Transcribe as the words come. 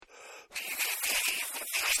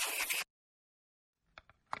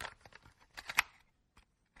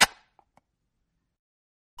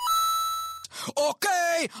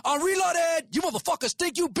I'm reloaded. You motherfuckers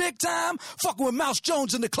think you big time? Fucking with Mouse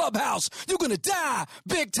Jones in the clubhouse. You're gonna die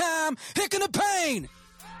big time. Hick in the pain.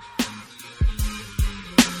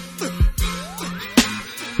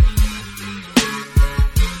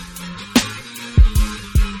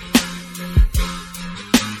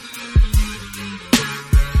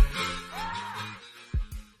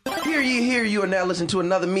 Hear you are now listening to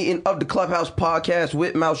another meeting of the Clubhouse Podcast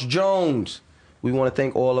with Mouse Jones. We want to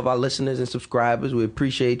thank all of our listeners and subscribers. We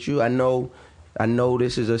appreciate you. I know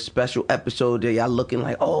this is a special episode that y'all looking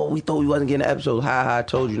like, oh, we thought we wasn't getting an episode. Ha, I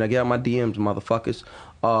told you. Now get out my DMs, motherfuckers.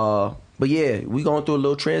 But yeah, we going through a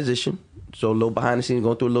little transition. So a little behind the scenes,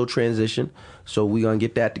 going through a little transition. So we going to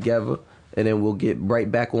get that together. And then we'll get right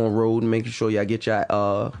back on road and making sure y'all get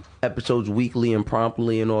your episodes weekly and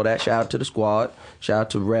promptly and all that. Shout out to the squad. Shout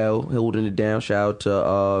out to Rel holding it down. Shout out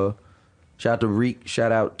to Reek.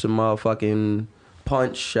 Shout out to motherfucking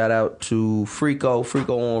Punch. Shout out to Freako.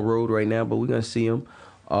 Freako on road right now, but we're going to see him.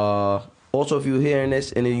 Also, if you're hearing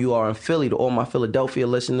this and then you are in Philly, to all my Philadelphia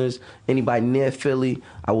listeners, anybody near Philly,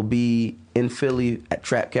 I will be in Philly at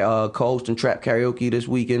co-hosting Trap Karaoke this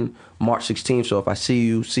weekend, March 16th. So if I see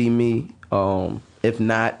you, see me. If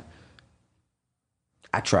not,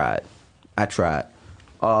 I tried.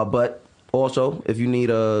 But also, if you need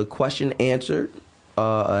a question answered,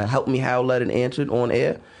 help me how let it answered on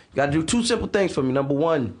air, you got to do two simple things for me. Number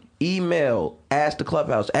one, email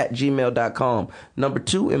asktheclubhouse@gmail.com. Number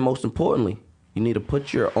two, and most importantly, you need to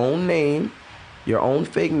put your own name, your own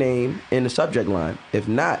fake name in the subject line. If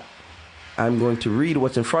not, I'm going to read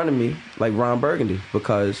what's in front of me like Ron Burgundy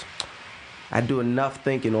because I do enough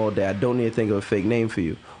thinking all day. I don't need to think of a fake name for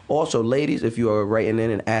you. Also, ladies, if you are writing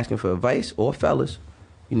in and asking for advice, or fellas,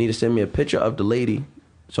 you need to send me a picture of the lady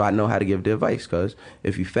so I know how to give the advice. Because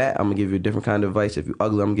if you fat, I'm going to give you a different kind of advice. If you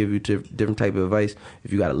ugly, I'm going to give you a different type of advice.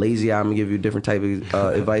 If you got a lazy eye, I'm going to give you a different type of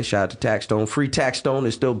advice. Shout out to Taxstone. Free Taxstone.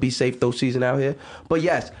 It's still be safe though season out here. But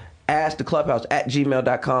yes,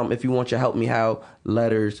 asktheclubhouse@gmail.com if you want your help me how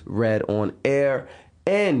letters read on air.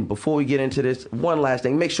 And before we get into this, one last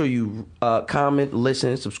thing. Make sure you comment,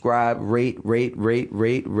 listen, subscribe, rate.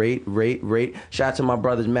 Shout out to my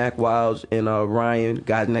brothers Mac Wiles and Ryan.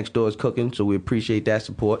 Guys Next Door is cooking, so we appreciate that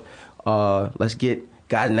support. Let's get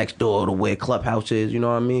Guys Next Door to where Clubhouse is, you know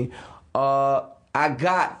what I mean? I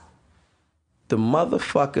got the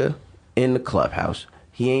motherfucker in the clubhouse.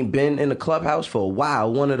 He ain't been in the clubhouse for a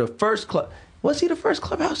while. One of the first Was he the first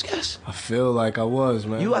clubhouse guest? I feel like I was,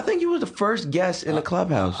 man. I think you was the first guest in the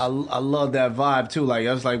clubhouse. I love that vibe too. Like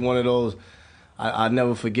that's like one of those I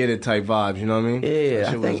never forget it type vibes. You know what I mean? Yeah,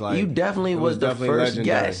 I think you definitely was the first legendary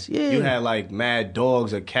guest. Yeah, you had like mad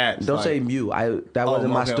dogs or cats. Don't say you. That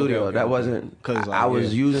wasn't my studio. Okay. That wasn't because I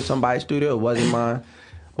was using somebody's studio. It wasn't mine.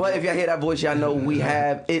 But if y'all hear that voice, y'all know we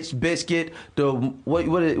have ItzBizkit. What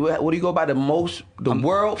do you go by?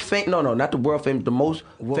 World famous? No, not the world famous. The most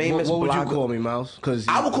famous. What would blogger. You call me, Mouse? Because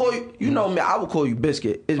I would call you. You know me. I would call you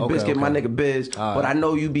Biscuit. It's okay, Biscuit, my nigga Biz. But I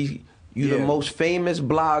know you the most famous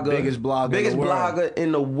blogger, biggest blogger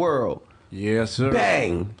in the world. Yes, sir.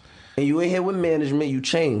 Bang, and you ain't here with management. You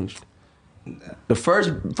changed. The first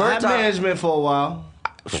I had time management for a while.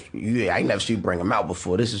 Yeah, I ain't never seen you bring them out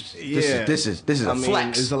before. This is a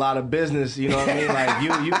flex. It's a lot of business, you know what I mean? Like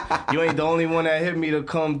you ain't the only one that hit me to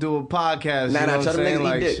come do a podcast. Nah, tell them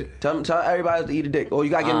niggas eat dick. Tell everybody to eat a dick. Oh,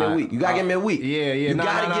 you gotta give me a week. You gotta give me a week. Yeah. You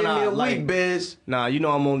gotta give me a week, Biz. Nah, you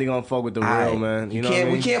know I'm only gonna fuck with the real, man. You know what I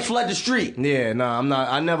mean? We can't flood the street. Yeah, nah, I'm not.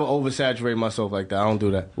 I never oversaturate myself like that. I don't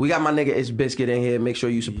do that. We got my nigga ItzBizkit in here. Make sure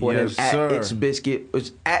you support him at ItzBizkit.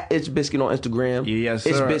 It's at ItzBizkit on Instagram. Yes,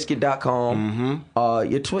 sir. ItzBizkit.com.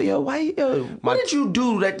 Your Twitter, what did you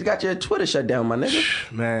do that got your Twitter shut down, my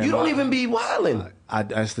nigga? Man, you don't even be wilding.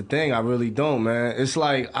 That's the thing. I really don't, man. It's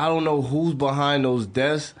like I don't know who's behind those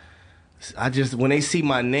desks. When they see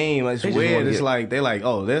my name, it's weird. It's like they like,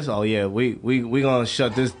 we gonna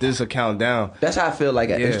shut this account down. That's how I feel like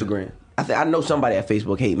at Instagram. I know somebody at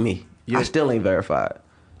Facebook hate me. Yeah. I still ain't verified.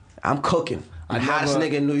 I'm cooking. I'm the hottest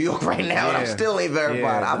nigga in New York right now, and I still ain't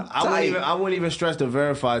verified. I wouldn't even stress the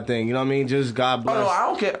verified thing. You know what I mean? Just God bless. Oh no, I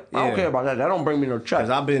don't care. I don't care about that. That don't bring me no check. Cause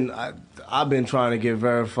I've been trying to get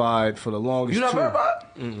verified for the longest. You not verified?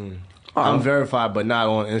 Mm-mm. I'm verified, but not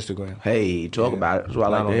on Instagram. Hey, talk about it. That's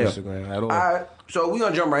what I like to hear. Not on Instagram at all. All right, so we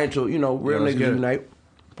gonna jump right into it. Real niggas unite.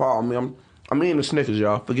 Pardon me. I'm eating the Snickers,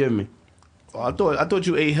 y'all. Forgive me. Oh, I thought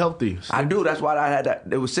you ate healthy. I do. That's why I had that.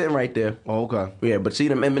 It was sitting right there. Oh, okay. Yeah, but see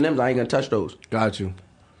them M&Ms, I ain't gonna touch those. Got you.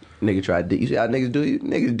 Nigga tried to. You see how niggas do you?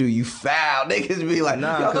 Niggas do you foul. Niggas be like,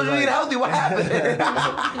 nah, y'all thought you eat healthy. What happened?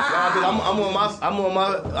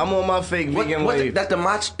 I'm on my fake vegan wave. That's the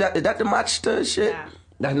matcha. Is that the matcha shit? Yeah.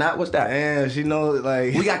 That's not what's that? Yeah, she knows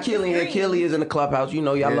like We got Keely here. Keely is in the clubhouse. You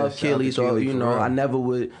know, y'all love shout out Keely, to so Keely, you for know, real. I never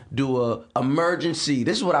would do a emergency.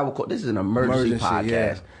 This is what I would call. This is an emergency podcast.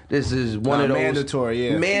 Yeah. This is one of those mandatory.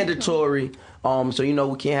 Yeah, mandatory. So you know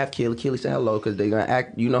we can't have Keely. Keely say hello because they gonna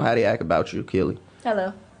act. You know how they act about you, Keely.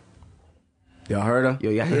 Hello. Y'all heard her?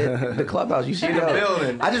 Yo, y'all hear the clubhouse. You see In the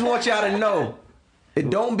building. I just want y'all to know. It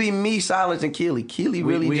don't be me silencing Keely. Keely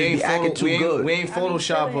really just be acting too good. We ain't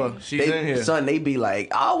Photoshop her. She's in here. Son, they be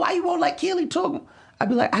like, oh, why you won't let Keely talk? I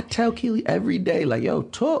be like, I tell Keely every day, like, yo,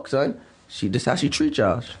 talk, son. This how she treat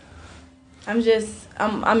y'all. I'm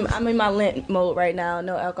in my Lent mode right now.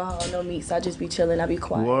 No alcohol, no meat, so I just be chilling. I be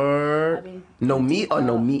quiet. Word. No meat or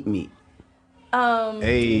no meat?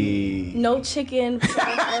 Hey. No chicken.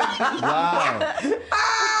 Wow.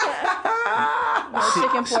 No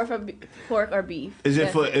chicken, pork or beef. Is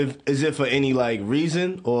it for any like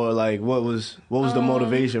reason or like what was the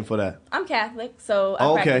motivation for that? I'm Catholic, so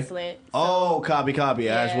I practice Lent. So, copy.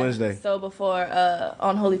 yeah, Ash Wednesday. So before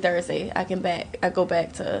on Holy Thursday, I go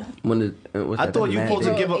back to. I thought you supposed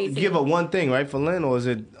to give up one thing, right, for Lent, or is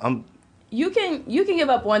it? You can give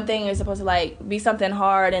up one thing. It's supposed to like be something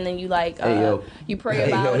hard, and then you like you pray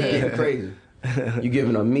about it. It's crazy. You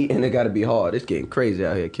giving up meat and it got to be hard. It's getting crazy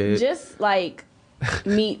out here, kid. Just like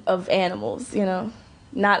meat of animals, you know,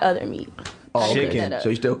 not other meat. Oh, chicken. So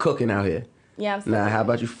you still cooking out here? Yeah, I'm still Nah, how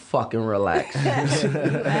about you fucking relax?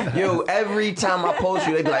 Yo, every time I post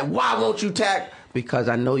you, they be like, why won't you tag? Because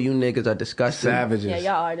I know you niggas are disgusting. Savages. Yeah,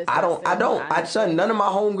 y'all are disgusting. Son, none of my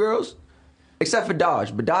homegirls, except for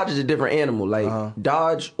Dodge. But Dodge is a different animal. Like,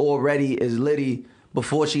 Dodge already is litty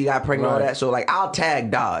before she got pregnant and all that. So, like, I'll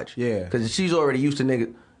tag Dodge. Yeah. Because she's already used to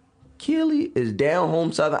niggas. Keely is down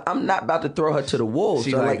home southern. I'm not about to throw her to the wolves.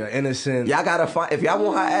 She's so, like an innocent. Y'all gotta find, if y'all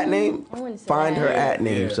want her at name, find her at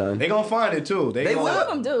name, son. They gonna find it too. They will. Some of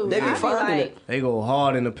them do. They be finding it. They go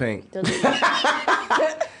hard in the paint.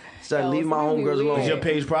 Son, leave my homegirls alone. Is your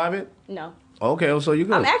page private? No. Okay, so you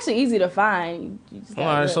good. I'm actually easy to find. You just All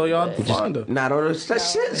gotta right, look, so y'all but- find her. Nah, don't. Shit,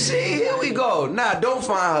 see, here we go. Nah, don't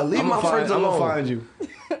find her. Leave my friends alone. I'm gonna find you.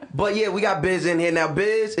 But yeah, we got Biz in here now.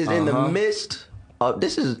 Biz is in the midst of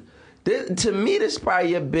to me, this is probably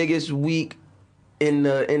your biggest week in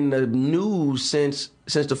the news since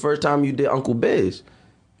the first time you did Uncle Biz.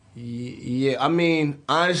 Yeah, I mean,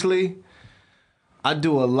 honestly, I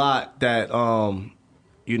do a lot that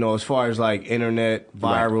you know, as far as like internet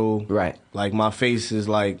viral, right? Like my face is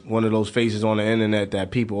like one of those faces on the internet that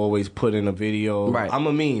people always put in a video. Right. I'm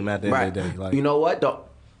a meme at the end of the day. Like, you know what? Now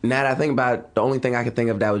that I think about it, the only thing I could think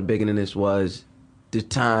of that was bigger than this was the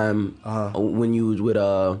time when you was with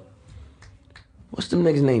what's them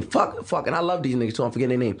niggas' name? Fucking, I love these niggas too. I'm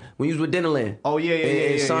forgetting their name. When you was with Dinnerland. Oh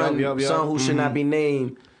yeah. Son who should not be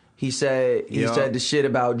named. He said the shit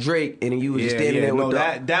about Drake, and you was just standing there with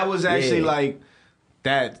that was actually like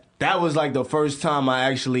that. That was like the first time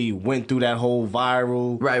I actually went through that whole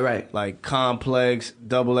viral, right, like Complex,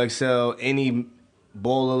 Double XL, any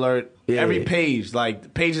Ball Alert, every page,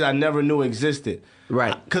 like pages I never knew existed,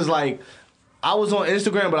 right? Because like I was on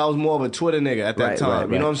Instagram, but I was more of a Twitter nigga at that time.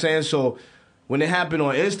 Right. You know what I'm saying? So when it happened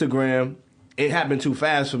on Instagram, it happened too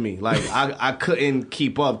fast for me. Like I couldn't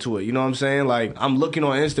keep up to it. You know what I'm saying? Like I'm looking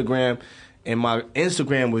on Instagram, and my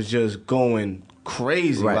Instagram was just going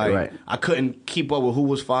crazy. Right. I couldn't keep up with who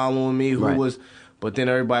was following me, who was. But then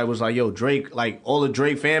everybody was like, yo, Drake, like all the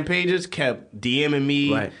Drake fan pages kept DMing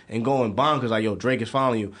me and going bonkers, like, yo, Drake is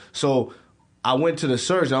following you. So I went to the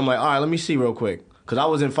search and I'm like, all right, let me see real quick. Because I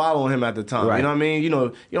wasn't following him at the time. You know what I mean? You know,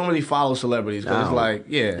 you don't really follow celebrities because it's like,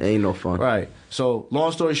 it ain't no fun. Right. So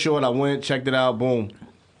long story short, I went, checked it out, boom.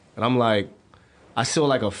 And I'm like, I saw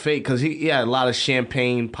like a fake, because he had a lot of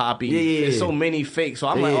champagne, poppy. Yeah. There's so many fakes. So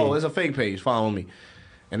I'm like, oh, it's a fake page following me.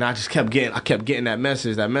 And I just kept getting that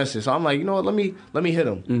message. So I'm like, you know what? Let me hit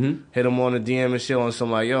him. Mm-hmm. Hit him on the DM and shit on some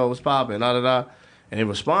like, yo, what's poppin'? Da. And he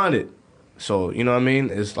responded. So you know what I mean?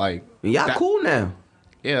 It's like y'all cool now.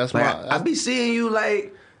 Yeah, that's like, my. I be seeing you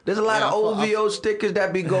like. There's a lot of OVO stickers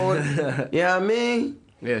that be going. You know what I mean?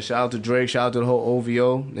 Yeah. Shout out to Drake. Shout out to the whole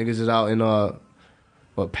OVO niggas is out in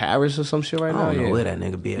Paris or some shit right now. I don't know where that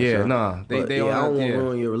nigga be at. Yeah, sure. nah. They I don't want to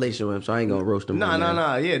ruin your relationship with him, so I ain't gonna roast him.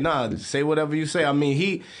 Nah. Yeah, nah. Say whatever you say. I mean,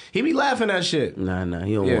 he be laughing at shit. Nah.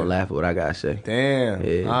 He don't want to laugh at what I gotta say. Damn.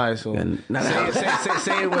 Yeah. All right, so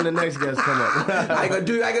say it when the next guest come up. I gonna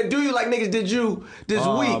do you like niggas did you this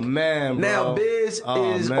week. Oh man, bro. Now Biz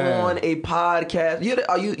is on a podcast.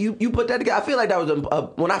 You put that together. I feel like that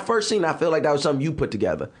was when I first seen it, I feel like that was something you put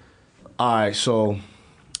together. All right, so.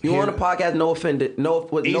 You on a podcast,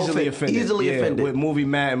 easily offended with Movie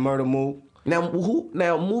Matt and Murder Mook. Now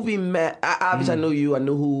Movie Matt. Obviously, I knew you. I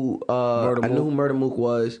knew who. I knew who Murder Mook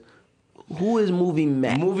was. Who is Movie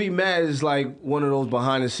Matt? Movie Matt is like one of those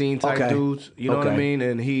behind the scene type dudes. You know what I mean?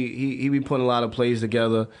 And he be putting a lot of plays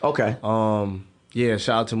together. Okay. Yeah,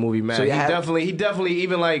 shout out to Movie Matt. So he definitely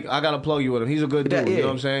even like I gotta plug you with him. He's a good dude. You know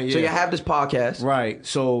what I'm saying? Yeah. So you have this podcast, right?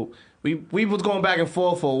 So we was going back and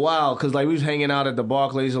forth for a while because like we was hanging out at the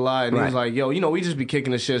Barclays a lot, and he was like, "Yo, you know, we just be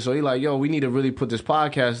kicking the shit." So he like, "Yo, we need to really put this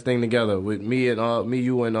podcast thing together with me,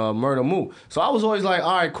 you, and Murder Mook." So I was always like,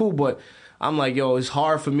 "All right, cool," but I'm like, yo, it's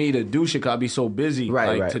hard for me to do shit because I be so busy. To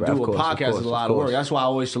do a podcast is a lot of work. That's why I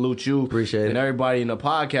always salute you and everybody in the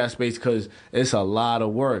podcast space because it's a lot of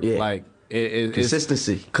work. Yeah. Like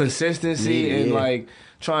consistency, and like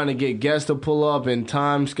trying to get guests to pull up and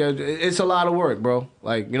time schedule. It's a lot of work, bro.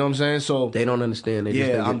 Like, you know what I'm saying? So they don't understand. They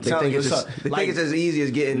think it's as easy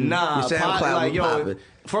as getting your SoundCloud popping.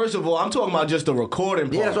 First of all, I'm talking about just the recording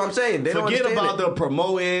part. Yeah, that's what I'm saying. They Forget about the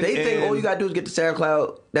promoting. They think all you gotta do is get the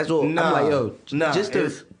SoundCloud. That's all. I'm like, yo, just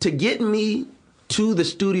to get me to the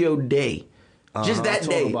studio day, just that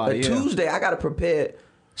day, Tuesday, I gotta prepare.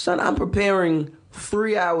 Son, I'm preparing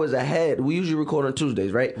 3 hours ahead. We usually record on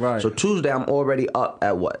Tuesdays, right? Right. So Tuesday, I'm already up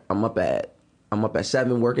at what? I'm up at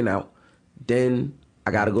 7 working out. Then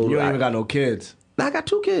I gotta go. You don't even got no kids. I got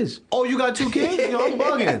 2 kids. Oh, you got 2 kids? Yo, I'm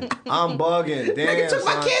bugging. Damn, nigga took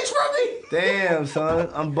my kids from me. Damn, son.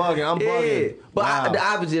 I'm bugging. But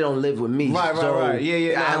I obviously don't live with me. Right.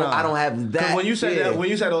 Yeah. I don't have that. When you said that, when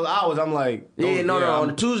you said those hours, I'm like, no.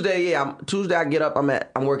 On Tuesday, Tuesday I get up.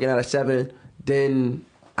 I'm working out at 7. Then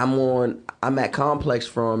I'm at Complex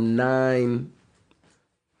from 9.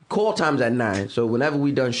 Call time's at 9. So whenever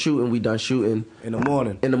we done shooting in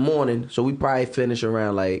the morning. So we probably finish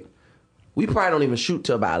around like. We probably don't even shoot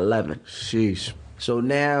till about 11. Sheesh. So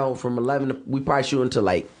now from 11, we probably shoot until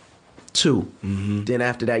like 2. Mm-hmm. Then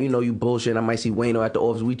after that, you bullshit. I might see Wayno at the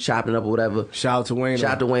office. We chopping up or whatever. Shout out to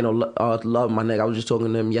Wayno. Love my nigga. I was just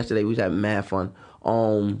talking to him yesterday. We was having mad fun.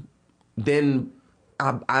 Then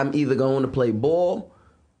I'm either going to play ball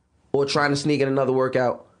or trying to sneak in another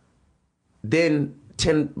workout. Then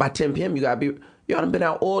by 10 p.m. you gotta be. Yo, I've been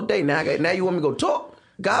out all day. Now you want me to go talk?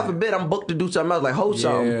 God forbid I'm booked to do something else, like host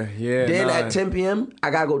something. Yeah. Then at 10 p.m.,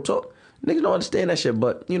 I gotta go talk. Niggas don't understand that shit,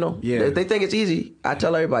 but they think it's easy. I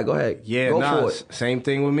tell everybody, go ahead. Yeah, go for it. Same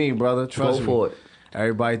thing with me, brother. Trust me. Go for it.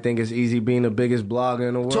 Everybody think it's easy being the biggest blogger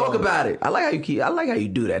in the world. Talk about it. I like how you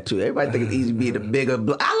do that too. Everybody think it's easy being the bigger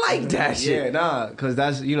I like that shit. Yeah, because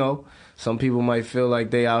that's, some people might feel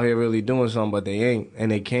like they out here really doing something, but they ain't,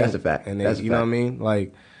 and they can't. That's a fact. And they, know what I mean?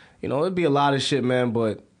 Like, it'd be a lot of shit, man,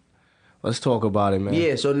 but let's talk about it, man.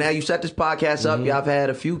 Yeah, so now you set this podcast up.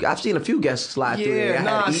 Mm-hmm. I've seen a few guests slide through there.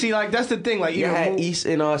 That's the thing. Like, you had East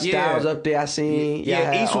and Styles up there. I seen.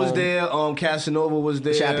 Yeah, East was there. Casanova was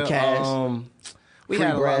there. Shout out to Cass. We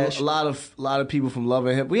had a lot of people from Love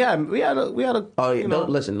and Hip. We had a. Oh yeah,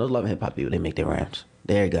 listen, those Love and Hip Hop people, they make their rhymes.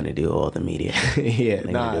 They're gonna do all the media.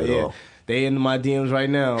 They in my DMs right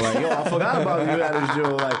now. Like, yo, I forgot about you at this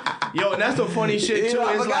show. Like, yo, and that's the funny shit too.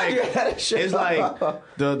 It's like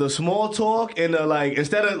the small talk and the like.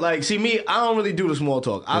 Instead of like, see me, I don't really do the small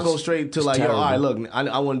talk. I go straight to like, terrible. Yo, all right, look,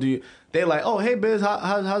 I want to do. They're like, oh, hey, Biz,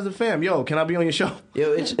 how's the fam? Yo, can I be on your show?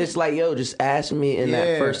 Yo, it's like, yo, just ask me in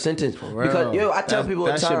that first sentence. Because, yo, I tell people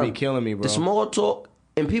all the time. That should be killing me, bro. The small talk,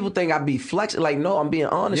 and people think I be flexing. Like, no, I'm being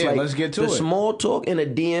honest. Yeah, like, let's get to it. The small talk in a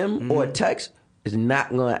DM or a text is not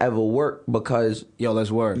going to ever work because, yo,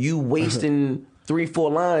 let's work. You wasting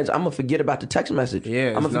 3-4 lines, I'm going to forget about the text message. Yeah,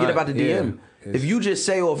 I'm going to forget about the DM. If you just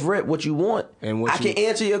say off rip what you want, I can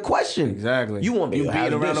answer your question. Exactly. You want me to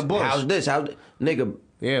beat around the bush. How's this? Nigga,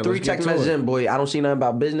 3 text messages in, boy. I don't see nothing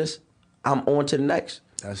about business. I'm on to the next.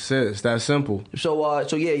 That's it. It's that simple.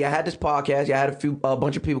 So yeah, y'all had this podcast. Y'all had a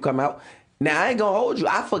bunch of people come out. Now I ain't gonna hold you.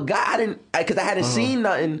 I forgot. Because I hadn't seen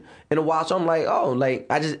nothing in a while. So I'm like, oh, like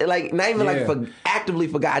I just like not even actively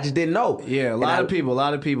forgot. I just didn't know. Yeah, a lot of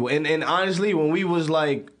people. And honestly, when we was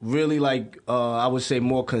like really like I would say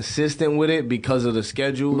more consistent with it because of the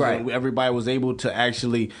schedules, right? And everybody was able to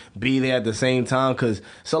actually be there at the same time because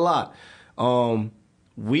it's a lot.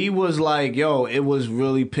 We was like, yo, it was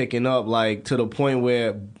really picking up like to the point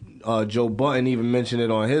where Joe Button even mentioned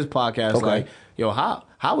it on his podcast. Okay. Like, yo,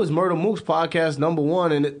 how is Murder Mook's podcast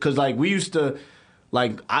 #1? And because like we used to,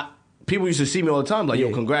 like people used to see me all the time, like,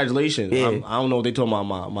 yo, congratulations. Yeah. I don't know what they told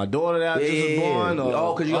my daughter that just was born.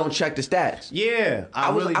 Or, because you don't check the stats. Yeah,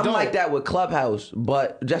 I'm like that with Clubhouse,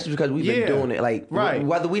 but just because we've been doing it, like,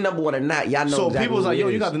 whether we number one or not, y'all know. So exactly people was like, yo,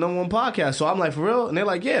 you got the number one podcast. So I'm like, for real? And they're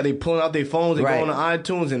like, yeah. They pulling out their phones, they going to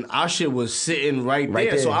iTunes, and our shit was sitting right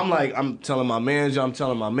there. So I'm like, I'm telling my manager,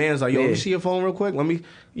 like, yo, let me see your phone real quick. Let me,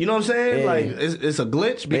 you know what I'm saying? Like, it's a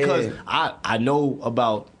glitch because I know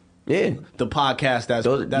about the podcast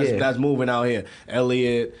that's moving out here.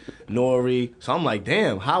 Elliot, Nori. So I'm like,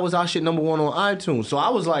 damn, how was our shit number one on iTunes? So I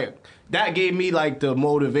was like, that gave me like the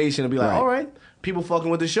motivation to be like, all right, people fucking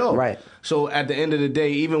with the show. Right. So at the end of the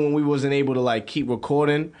day, even when we wasn't able to like keep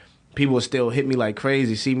recording, people would still hit me like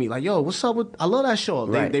crazy, see me like, yo, what's up with, I love that show.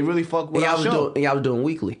 They really fuck with our show. I was doing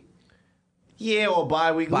weekly. Yeah, or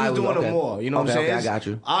bi-weekly. We was doing it more. You know what I'm saying? I got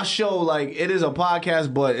you. Our show, like, it is a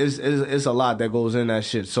podcast, but it's a lot that goes in that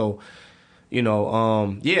shit. So, you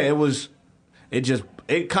know,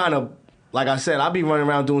 it kind of, like I said, I be running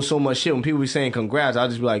around doing so much shit. When people be saying congrats, I'll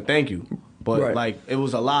just be like, thank you. But, like, it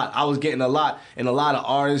was a lot. I was getting a lot, and a lot of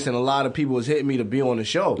artists and a lot of people was hitting me to be on the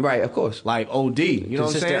show. Right, of course. Like, OD. You know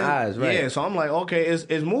what I'm saying? Eyes, right. Yeah, so I'm like, okay,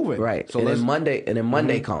 it's moving. Right. So then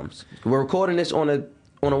Monday comes. We're recording this on a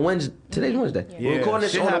Wednesday. Today's Wednesday. Yeah. We're recording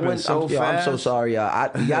this on a Wednesday. I'm so sorry,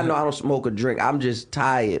 y'all. Y'all know I don't smoke or drink. I'm just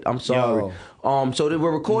tired. I'm sorry. So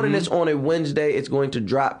we're recording this on a Wednesday. It's going to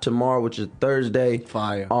drop tomorrow, which is Thursday.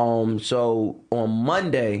 Fire. So on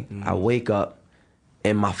Monday, I wake up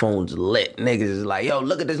and my phone's lit. Niggas is like, yo,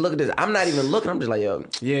 look at this. I'm not even looking. I'm just like, yo.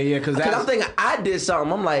 Yeah, because I'm thinking I did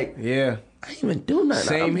something. I'm like, I didn't even do nothing.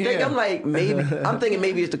 Same here. I'm like, maybe. I'm thinking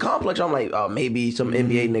maybe it's the complex. I'm like, oh, maybe some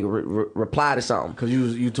NBA nigga reply to something. Because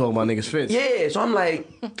you talking about niggas fits. Yeah, so I'm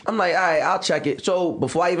like, all right, I'll check it. So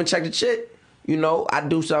before I even check the shit, you know, I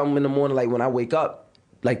do something in the morning, like when I wake up,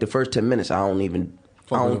 like the first 10 minutes, I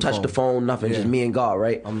don't touch the phone, nothing, just me and God,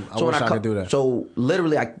 right? I wish I could do that. So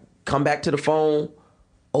literally, I come back to the phone,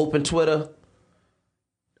 open Twitter.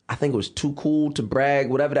 I think it was Too Cool to Brag,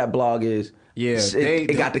 whatever that blog is. Yeah,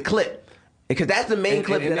 it got the clip. Because that's the main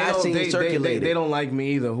clip that I seen circulated. They don't like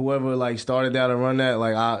me either. Whoever like started that and run that,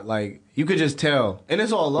 like you could just tell, and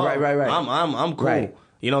it's all love. Right. I'm cool. Right.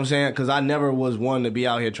 You know what I'm saying? Because I never was one to be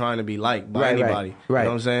out here trying to be liked by anybody. Right. You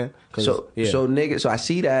know what I'm saying? So nigga, so I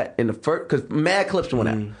see that in the first, because mad clips went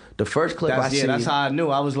out. The first clip I see. That's how I knew.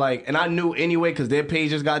 I was like, and I knew anyway because their page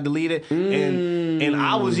just got deleted, and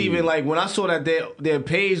I was even like, when I saw that their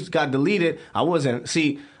page got deleted, I wasn't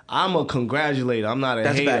I'm a congratulator. I'm not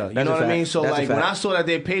a hater. You know what I mean? So like when I saw that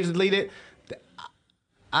their page deleted,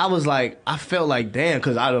 I was like, I felt like damn,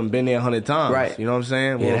 because I done been there 100 times. Right. You know what I'm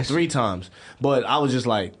saying? Well, 3 times. But I was just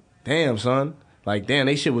like, damn, son. Like, damn,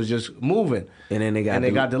 they shit was just moving. And then they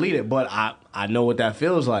got deleted. But I know what that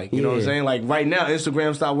feels like. You know what I'm saying? Like right now,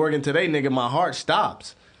 Instagram stopped working today, nigga. My heart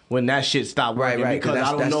stops when that shit stopped working. Right. Because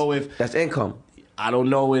I don't know if that's income. I don't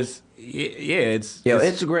know if it's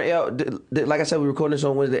Instagram. Like I said, we're recording this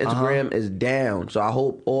on Wednesday. Instagram is down, so I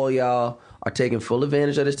hope all y'all are taking full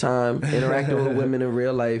advantage of this time, interacting with women in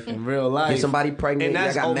real life. Get somebody pregnant. And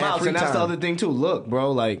that's the other thing too. Look,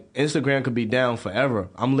 bro, like Instagram could be down forever.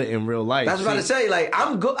 I'm lit in real life. That's what I was about to say. Like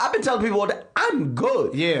I'm good. I've been telling people that I'm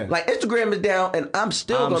good. Yeah. Like Instagram is down, and I'm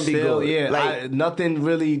still gonna be good. Yeah. Like nothing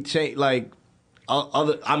really changed. Like.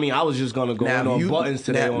 I was just gonna go in on buttons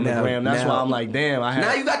today on the gram. That's why I'm like, damn.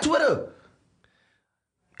 Now you got Twitter.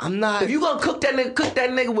 I'm not. If you gonna cook that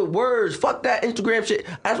nigga with words, fuck that Instagram shit.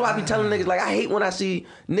 That's why I be telling niggas, like, I hate when I see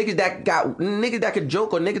niggas that could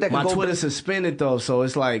joke or niggas that can go. My Twitter's suspended though, so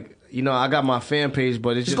it's like, you know, I got my fan page,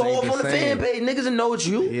 but it's just go off on the fan page. Niggas will know it's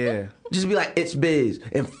you. Yeah. Just be like, it's Biz,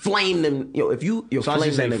 and flame them. Yo, if you so flame I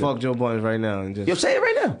should that say nigga. Fuck Joe Budden right now and just say it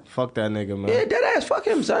right now. Fuck that nigga, man. Yeah, dead ass. Fuck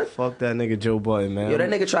him, son. Fuck that nigga Joe Budden, man. Yo, that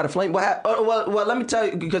nigga try to flame. Well, let me tell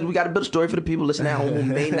you, because we got a bit of story for the people listening at home who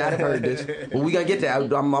may not have heard this. But we gonna get there. I'm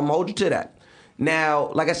gonna hold you to that.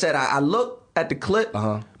 Now, like I said, I look at the clip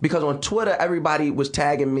because on Twitter everybody was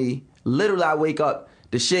tagging me. Literally, I wake up,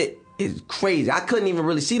 the shit is crazy. I couldn't even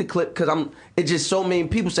really see the clip because it's just so many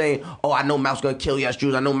people saying, "Oh, I know Mouse gonna kill Yes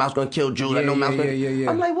Jews. I know Mouse gonna kill Jews. I know Mouse gonna." Yeah.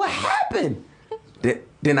 I'm like, what happened?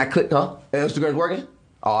 Then I clicked. Instagram's working.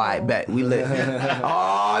 Oh, I bet we lit.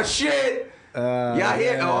 Oh shit. Y'all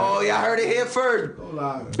hear? Oh, y'all heard it here first. Go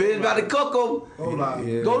live. Biz about to cook him. Go live.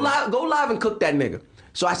 Yeah. Go live and cook that nigga.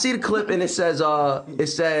 So I see the clip and it says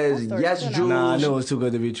Yes Jews. Nah, I knew it was too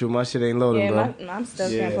good to be true. My shit ain't loading, bro. I'm still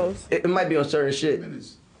can't post. It might be on certain shit.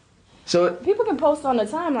 So people can post on the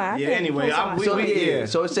timeline.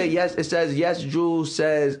 So it says Yes Jews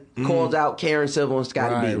says calls out Karen Civil and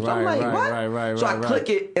Scotty Beam. So I'm like, what? Right. So I click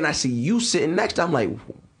it and I see you sitting next to. I'm like,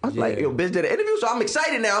 I was like, yo, Biz did an interview, so I'm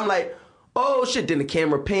excited now. I'm like, oh shit. Then the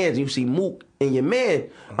camera pans and you see Mook and your man.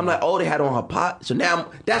 I'm like, oh, they had on her pot. So now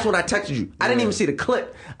that's when I texted you. I didn't even see the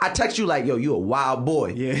clip. I texted you like, yo, you a wild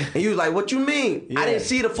boy. Yeah. And you was like, what you mean? I didn't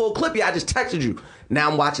see the full clip yet. I just texted you. Now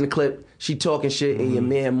I'm watching the clip. She talking shit and your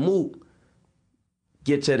man Mook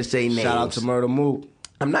gets her to say names. Shout out to Murder Mook.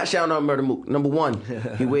 I'm not shouting out Murder Mook. Number one,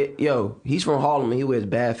 he's from Harlem and he wears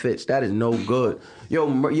bad fits. That is no good.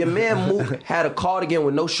 Yo, your man Mook had a cardigan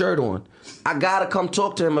with no shirt on. I gotta come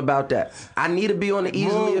talk to him about that. I need to be on the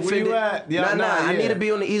Easily Offended. I need to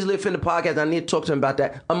be on the Easily Offended podcast. I need to talk to him about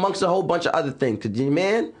that, amongst a whole bunch of other things. Cause your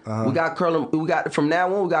man, we got from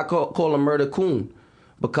now on, we got call him Murder Coon.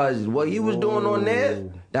 Because what he was doing on there,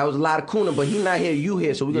 that was a lot of cooning, but he not here, you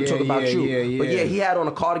here, so we're going to talk about you. But he had on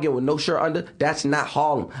a cardigan with no shirt under. That's not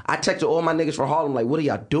Harlem. I texted all my niggas from Harlem, like, what are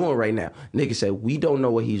y'all doing right now? Niggas said, we don't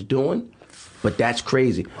know what he's doing, but that's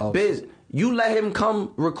crazy. Biz, you let him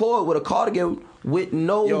come record with a cardigan with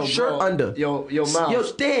no shirt under. Yo, Miles. Yo,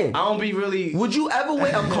 Stan. I don't be really... Would you ever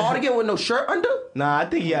wear a cardigan with no shirt under? Nah, I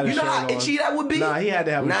think he had a shirt on. You know how itchy that would be? Nah, he had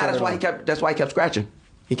to have a shirt on. That's why he kept scratching.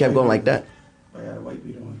 He kept going like that. I got a white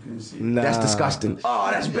beat on. Couldn't see. Nah. That's disgusting. Oh,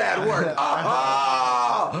 that's bad work.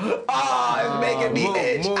 It's making me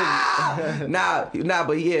itch. Nah,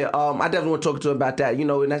 but yeah, I definitely want to talk to him about that. You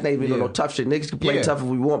know, and that's not even no tough shit. Niggas can play tough if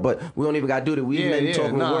we want, but we don't even got to do that. We even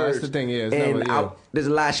talking words. That's the thing. Yeah, it's and never, there's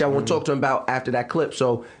a lot of shit I want to talk to him about after that clip.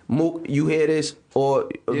 So, Mook, you hear this, or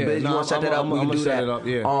Biz, you want to set that up? We can do that. It up,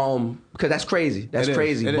 yeah. Because that's crazy. That's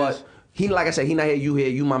crazy. But he, like I said, he not here. You here.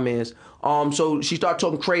 You my mans. So she started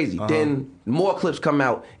talking crazy. Then more clips come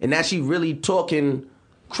out, and now she really talking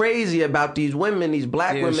crazy about these women, these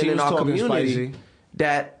black women in our community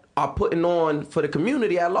that are putting on for the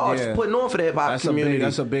community at large, putting on for the hip hop community.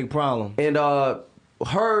 That's a big problem. And I've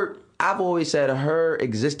always said her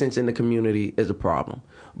existence in the community is a problem,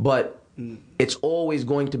 but it's always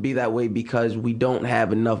going to be that way because we don't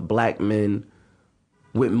have enough black men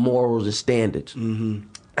with morals and standards. Mm-hmm.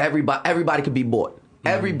 Everybody could be bought.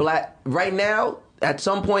 Every black right now, at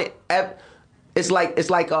some point, it's like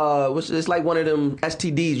one of them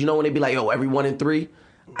STDs. You know when they be like, yo, every 1 in 3.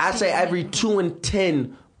 I say every 2 in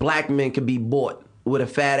 10 black men could be bought with a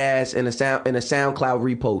fat ass and a SoundCloud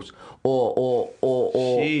repost or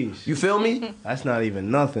Jeez. You feel me? That's not even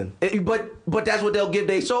nothing. But that's what they'll give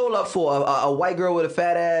their soul up for. A white girl with a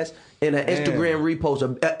fat ass and an Instagram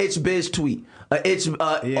repost. It's Biz tweet. Biz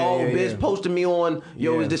posted me on,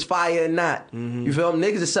 is this fire or not? Mm-hmm. You feel me?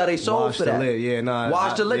 Niggas will sell their soul for that.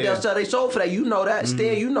 Watch the lid, they'll sell their soul for that. You know that. Mm-hmm.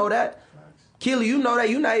 Stan, you know that. Keely, you know that.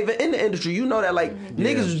 You're not even in the industry. You know that. Like,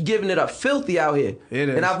 niggas is giving it up filthy out here. It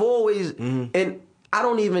is. And I've always, and I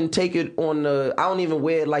don't even take it on I don't even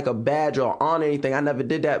wear it like a badge or on anything. I never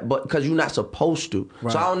did that, but because you're not supposed to.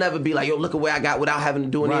 Right. So I'll never be like, yo, look at where I got without having to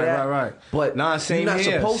do any of that. Right. But same you're not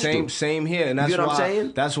here. supposed to. Same here. And that's you know what I'm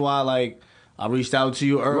saying? That's why, like, I reached out to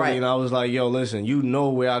you early and I was like, yo, listen, you know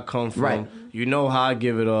where I come from. Right. You know how I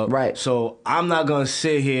give it up. Right. So I'm not going to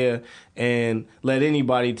sit here and let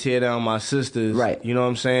anybody tear down my sisters. Right. You know what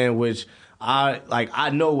I'm saying? Which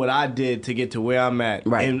I know what I did to get to where I'm at.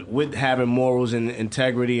 Right. And with having morals and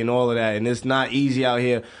integrity and all of that. And it's not easy out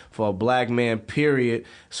here for a black man, period.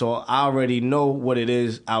 So I already know what it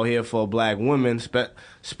is out here for a black woman,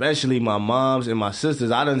 especially my moms and my sisters.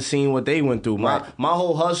 I done seen what they went through. My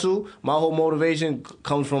whole hustle, my whole motivation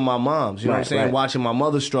comes from my moms. You know what I'm saying? Watching my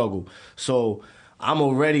mother struggle. So I'm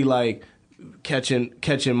already like catching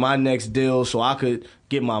my next deal so I could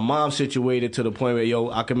get my mom situated to the point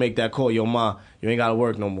where, I can make that call. Yo, Ma, you ain't got to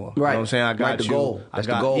work no more. Right. You know what I'm saying? I got the goal. That's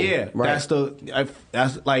the goal. Yeah. Right.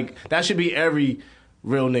 That's like, that should be every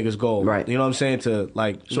real nigga's goal. Right. You know what I'm saying? You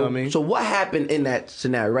know what I mean? So what happened in that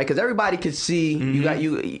scenario, right? Because everybody could see,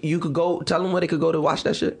 you could go, tell them where they could go to watch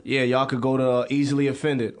that shit? Yeah, y'all could go to Easily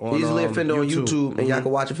Offended on YouTube. On YouTube, and y'all can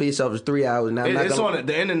watch it for yourself. It's 3 hours. Now, it's on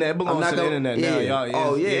the internet. It belongs to the internet now.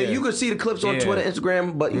 Y'all, you can see the clips on Twitter,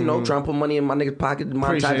 Instagram, but you know, trying to put money in my nigga's pocket to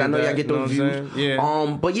monetize. I know y'all get those views.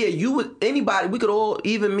 Yeah. But yeah, we could all,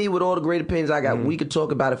 even me with all the great opinions I got, we could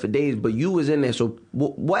talk about it for days, but you was in there. So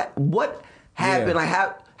what happened? Like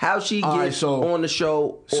how she gets on the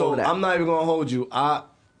show? So I'm not even gonna hold you.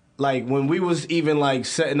 Like when we was even like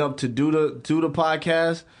setting up to do the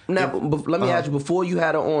podcast. Now let me ask you, before you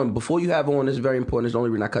have her on, this is very important. It's the only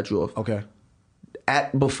reason I cut you off. Okay.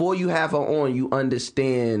 Before you have her on, you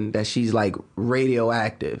understand that she's like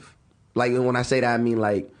radioactive. Like when I say that, I mean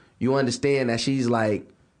like you understand that she's like,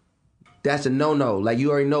 that's a no-no. Like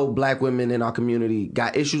you already know black women in our community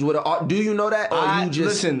got issues with her. Do you know that? Or you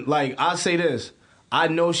just listen? Like I say this. I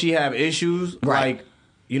know she have issues, right. like,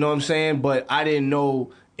 you know what I'm saying? But I didn't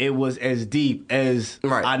know it was as deep as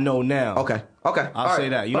I know now. Okay. I'll say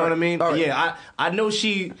that. You know what I mean? Yeah, I know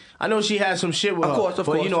she had some shit with her. Of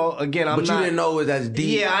course. You know, again, But you didn't know it was as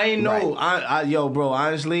deep. Yeah, I didn't know. Yo, bro,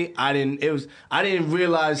 honestly, I didn't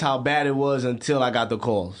realize how bad it was until I got the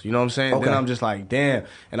calls. You know what I'm saying? Okay. Then I'm just like, damn.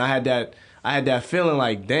 And I had that feeling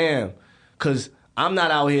like, damn, because I'm not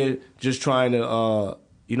out here just trying to,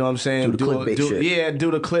 you know what I'm saying? Do the clickbait shit. Yeah, do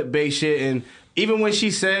the clickbait shit. And even when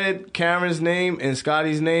she said Karen's name and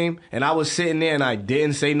Scotty's name, and I was sitting there and I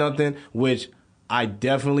didn't say nothing, which I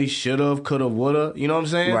definitely should have, could have, would have. You know what I'm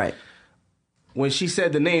saying? Right. When she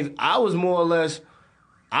said the names, I was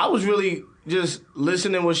really just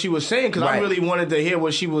listening what she was saying because I really wanted to hear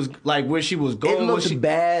what she was like, where she was going. It looked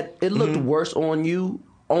bad. It looked worse on you,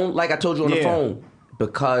 like I told you on the phone,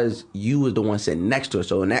 because you was the one sitting next to her.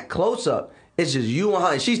 So in that close up, it's just you and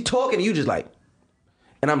her. And she's talking, and you just like.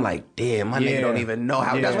 And I'm like, damn, my nigga don't even know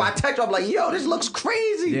how. That's why I text her. I'm like, yo, this looks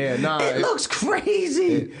crazy. Yeah, nah, it looks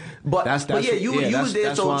crazy. But yeah, you was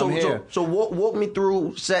there. So walk me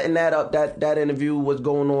through setting that up. That interview, what's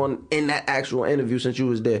going on in that actual interview since you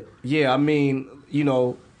was there. Yeah, I mean, you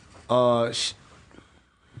know, the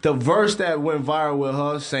verse that went viral with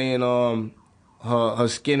her saying her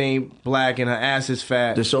skin ain't black and her ass is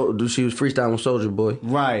fat. She was freestyling with Soulja Boy.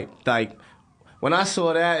 Right, like. When I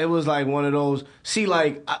saw that, it was like one of those. See,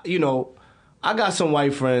 like, you know, I got some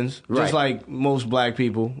white friends, just like most black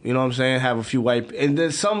people. You know what I'm saying? Have a few white, and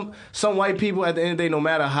then some white people. At the end of the day, no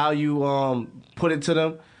matter how you put it to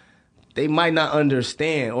them, they might not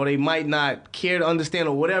understand, or they might not care to understand,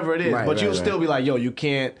 or whatever it is. But you'll still be like, yo, you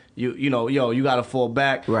can't. You know, yo, you got to fall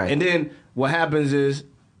back. Right. And then what happens is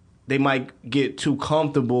they might get too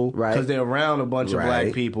comfortable because they're around a bunch of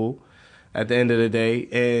black people. At the end of the day,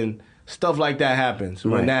 and stuff like that happens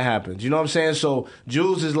when that happens. You know what I'm saying? So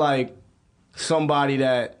Jules is like somebody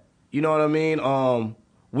that, you know what I mean?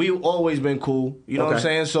 We've always been cool. You know what I'm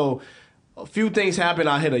saying? So a few things happen,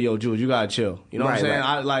 I hit her, yo, Jules, you gotta chill. You know what I'm saying?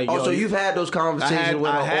 I like. So you've had those conversations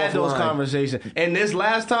with her. I had those conversations. And this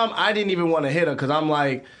last time I didn't even want to hit her because I'm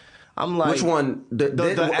like which one?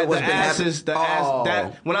 The asses, ass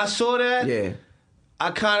that when I saw that,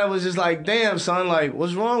 I kind of was just like, damn, son, like,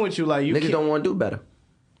 what's wrong with you? Like, you niggas don't want to do better.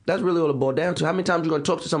 That's really all it boiled down to. How many times you gonna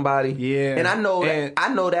talk to somebody? Yeah. And I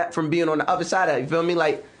know that from being on the other side of it. You feel me?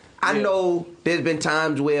 Like I know there's been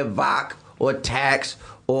times where Vok or Tax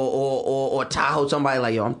or Tahoe, somebody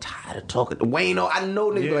like, yo, I'm tired of talking to Wayne. I know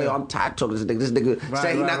niggas like, yo, I'm tired of talking to this nigga. This nigga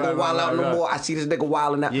say he not gonna wild out no more. I see this nigga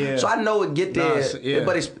wilding out. Yeah. So I know it get there.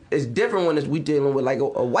 But it's different when we dealing with like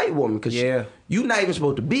a white woman because you not even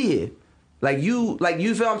supposed to be here. Like you feel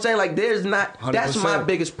what I'm saying? Like there's not, 100%. That's my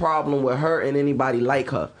biggest problem with her and anybody like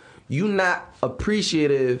her. You not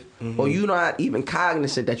appreciative or you not even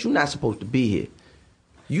cognizant that you're not supposed to be here.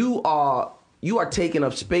 You are taking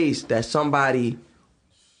up space that somebody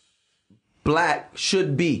black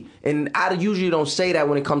should be. And I usually don't say that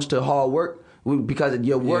when it comes to hard work because of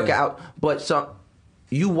your workout, but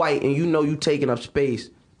you white and you know you taking up space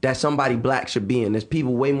that somebody black should be in. There's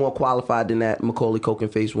people way more qualified than that Macaulay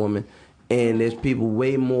Culkin face woman. And there's people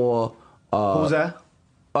way more. Who's that?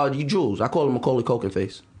 You Jules. I call him Macaulay Culkin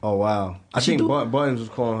face. Oh wow! I think Buttons was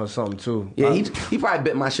calling her something too. Yeah, he probably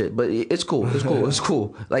bit my shit, but it's cool. It's cool. It's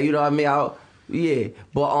cool. Like you know what I mean?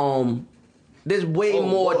 But there's way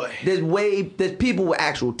more. Boy. There's people with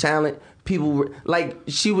actual talent. People like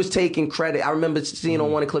she was taking credit. I remember seeing on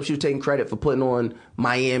one of the clips she was taking credit for putting on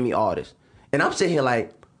Miami artists, and I'm sitting here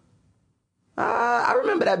like. I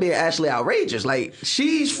remember that being actually outrageous. Like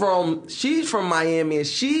she's from Miami and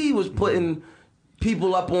she was putting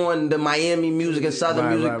people up on the Miami music and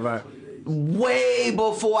Southern music way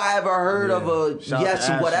before I ever heard of a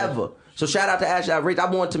whatever. So shout out to Ashley outrageous.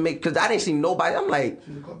 I wanted to make because I didn't see nobody. I'm like,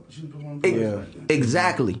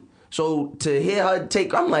 exactly. So to hear her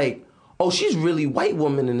take, I'm like, oh, she's really white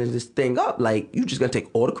woman in this thing up. Like you just gonna take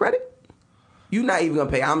all the credit? You not even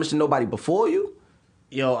gonna pay homage to nobody before you?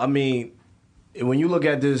 Yo, I mean. When you look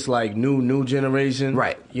at this like new generation,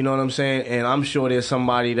 right? You know what I'm saying, and I'm sure there's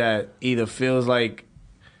somebody that either feels like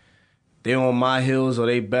they're on my heels or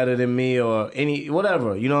they better than me or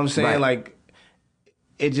whatever. You know what I'm saying? Like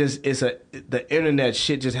the internet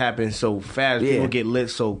shit just happens so fast. People get lit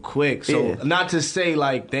so quick. So not to say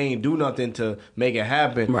like they ain't do nothing to make it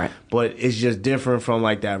happen, right? But it's just different from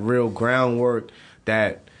like that real groundwork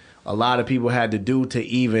that a lot of people had to do to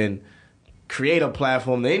even create a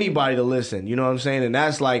platform to anybody to listen. You know what I'm saying? And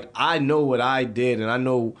that's like, I know what I did and I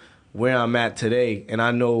know where I'm at today. And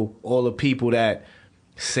I know all the people that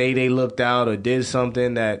say they looked out or did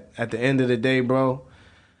something that at the end of the day, bro,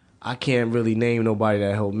 I can't really name nobody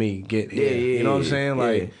that helped me get here. You know what I'm saying?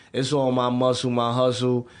 Like, it's all my muscle, my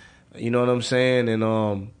hustle. You know what I'm saying? And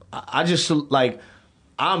I just, like,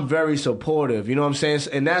 I'm very supportive. You know what I'm saying?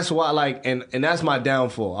 And that's why, like, and that's my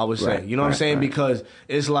downfall, I would say. You know what I'm saying? Because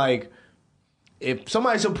it's like, if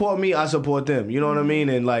somebody support me, I support them. You know what I mean?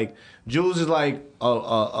 And, like, Jules is, like,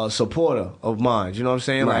 a supporter of mine. You know what I'm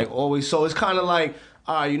saying? Like, always. So it's kind of like,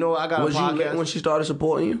 all right, you know what? I got a podcast. Was you lit when she started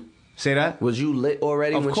supporting you? Say that? Was you lit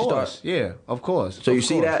already when she started? Yeah, of course. So you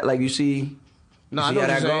see that? Like, you see... No, I know what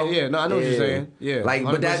you're saying. Yeah, no, I know what you're saying. Yeah, like,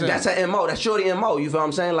 100%. But that's her MO. That's shorty MO. You feel what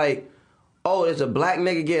I'm saying? Like, oh, there's a black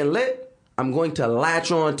nigga getting lit. I'm going to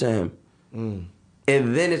latch on to him.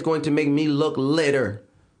 And then it's going to make me look litter.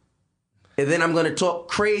 And then I'm going to talk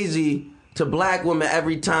crazy to black women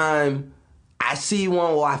every time I see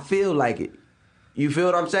one or I feel like it. You feel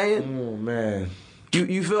what I'm saying? Oh, man.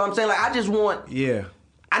 You feel what I'm saying? Like, I just want... Yeah.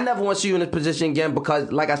 I never want to see you in this position again because,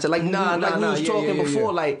 like I said, like we was talking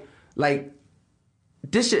before, like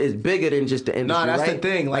this shit is bigger than just the industry. Nah, that's right? the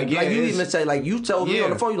thing. Like you even say, like, you told me on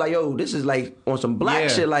the phone, you like, yo, this is like on some black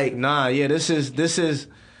shit. Like, this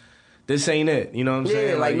ain't it. You know what I'm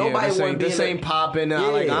saying? Like nobody want this ain't popping.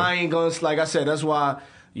 Like, I ain't gonna, like I said, that's why.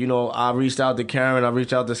 You know, I reached out to Karen, I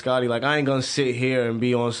reached out to Scotty. Like, I ain't gonna sit here and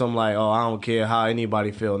be on some like, oh, I don't care how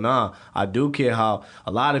anybody feel. Nah, I do care how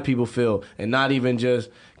a lot of people feel. And not even just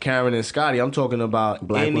Karen and Scotty. I'm talking about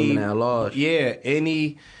black women at large. Yeah,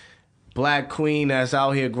 any black queen that's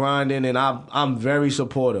out here grinding. And I'm very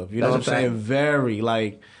supportive. You know what I'm saying? Very.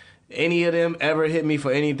 Like, any of them ever hit me for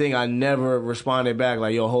anything, I never responded back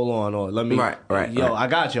like, yo, hold on. Or let me. I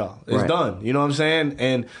got y'all. It's done. You know what I'm saying?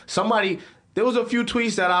 And there was a few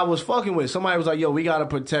tweets that I was fucking with. Somebody was like, yo, we got to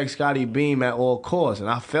protect Scotty Beam at all costs. And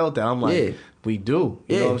I felt that. I'm like, we do.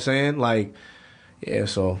 You know what I'm saying? Like,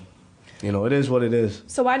 so, you know, it is what it is.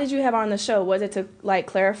 So why did you have her on the show? Was it to, like,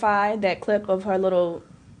 clarify that clip of her little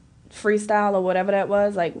freestyle or whatever that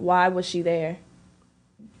was? Like, why was she there?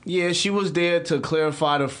 Yeah, she was there to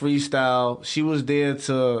clarify the freestyle. She was there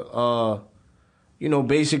to, you know,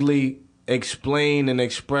 basically explain and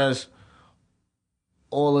express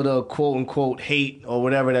all of the quote-unquote hate or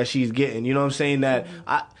whatever that she's getting. You know what I'm saying? That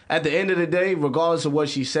at the end of the day, regardless of what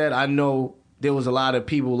she said, I know there was a lot of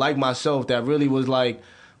people like myself that really was like,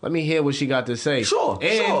 let me hear what she got to say. Sure,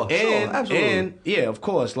 absolutely. And, yeah, of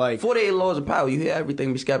course. Like 48 laws of power. You hear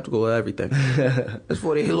everything, be skeptical of everything. That's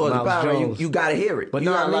 48 laws of power. You got to hear it. But you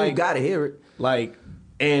know what I mean? Like, you got to hear it. Like,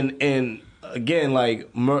 and again, like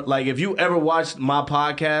if you ever watched my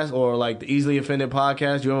podcast or like the Easily Offended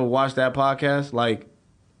podcast, you ever watched that podcast? Like,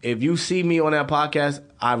 if you see me on that podcast,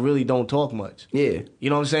 I really don't talk much. Yeah. You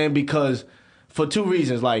know what I'm saying? Because for two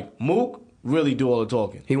reasons. Like, Mook really do all the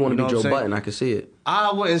talking. He want to be Joe Budden. I can see it.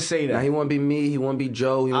 I wouldn't say that. Now, he want to be me. He want to be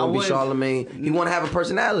Joe. He want to be Charlamagne. He want to have a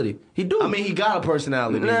personality. He do. I mean, he got a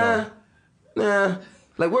personality. Nah.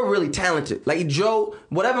 Like, we're really talented. Like, Joe,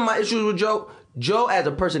 whatever my issues with Joe as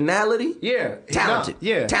a personality,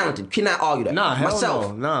 talented. Talented. Cannot argue that.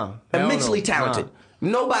 Myself. Immensely talented.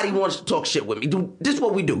 Nobody wants to talk shit with me. This is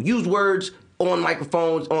what we do. Use words on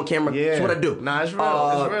microphones, on camera. That's what I do. Nah, it's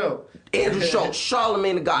real. It's real. Andrew Schultz,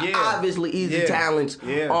 Charlamagne the God, obviously easy talents.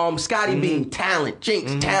 Scotty Beam, talent.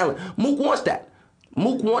 Jinx, talent. Mook wants that.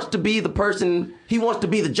 Mook wants to be the person, he wants to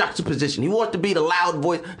be the juxtaposition. He wants to be the loud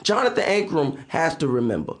voice. Jonathan Ankrum has to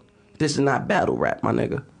remember, this is not battle rap, my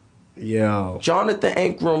nigga. Yo. Jonathan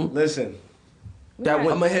Ankrum. Listen. I'm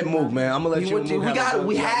gonna hit Mook, man. I'm gonna let you.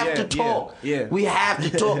 We have to talk. We have to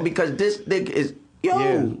talk because this nigga is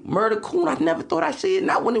Murder Coon. I never thought I'd see it.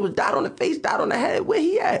 Not when it was dot on the face, dot on the head. Where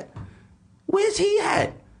he at? Where's he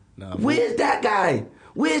at? Where's that guy?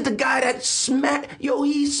 Where's the guy that smacked? Yo,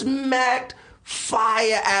 he smacked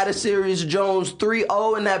fire out of Sirius Jones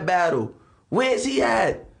 3-0 in that battle. Where's he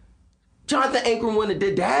at? Jonathan Ankrum wouldn't have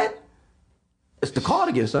did that. It's the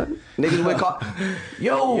Cardigan, son. Niggas with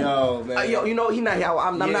Yo, man. You know, he not here.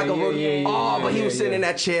 I'm not gonna but he was sitting in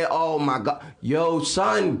that chair. Oh my God. Yo,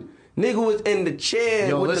 son. Nigga was in the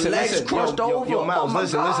chair with the legs crushed over. Yo,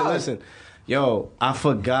 Miles, listen. Yo, I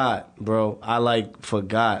forgot, bro. I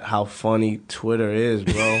forgot how funny Twitter is,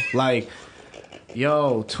 bro. Like,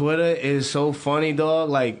 yo, Twitter is so funny, dog.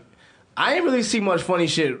 Like, I ain't really see much funny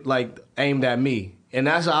shit aimed at me. And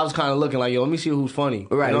that's how I was kind of looking like, yo, let me see who's funny.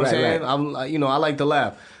 Right, you know what I'm saying? Right. I like to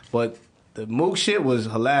laugh. But the Mook shit was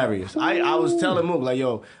hilarious. I was telling Mook, like,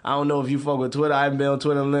 yo, I don't know if you fuck with Twitter. I haven't been on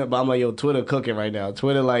Twitter in a minute, but I'm like, yo, Twitter cooking right now.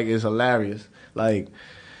 Twitter, is hilarious. Like,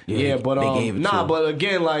 but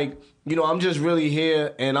again, I'm just really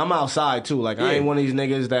here, and I'm outside, too. Like, I ain't one of these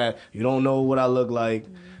niggas that you don't know what I look like.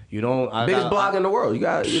 You don't. Biggest blog in the world.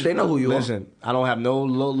 They know who you are. Listen, I don't have no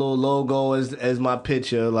little logo as my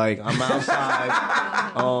picture. Like, I'm outside.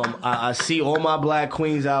 I see all my black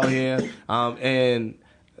queens out here. And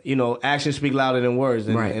you know, actions speak louder than words.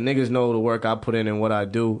 And, and niggas know the work I put in and what I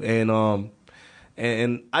do.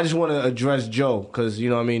 And I just want to address Joe because, you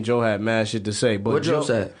know what I mean, Joe had mad shit to say. But what Joe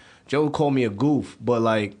said? Joe called me a goof, but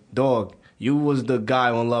like, dog, you was the guy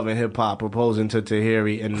on Love and Hip Hop proposing to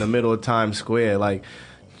Tahiri in the middle of Times Square. Like,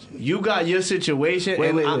 you got your situation.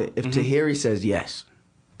 Wait. If Tahiri says yes,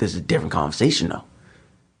 there's a different conversation, though.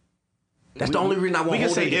 That's the only reason I won't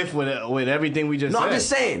hold it. We can say if with everything we just said. No, I'm just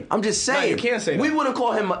saying. No, you can't say that. We wouldn't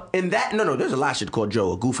call him in that. No, there's a lot of shit to call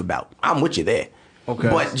Joe a goof about. I'm with you there. Okay.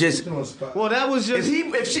 But just. Well, that was just.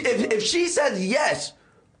 If she says yes.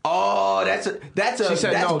 Oh, that's she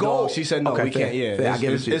said that's no, gold. Dog. She said no. Okay, we can't. Yeah, fair. I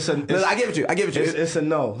give it to you. I give it to you. It's a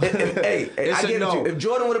no. I give it to you. If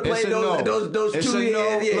Jordan would have played those it's 2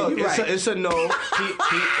 years, yeah, Look, you're right. It's a no.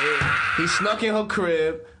 He snuck in her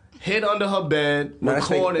crib, hid under her bed,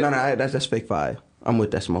 recorded. That's fake fire. I'm with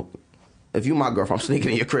that smoke. If you my girlfriend, I'm sneaking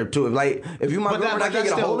in your crib too. If you my girlfriend, I can't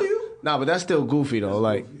get a hold of you. Nah, but that's still goofy though.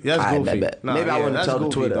 Like, that's goofy. Nah, maybe I wouldn't tell the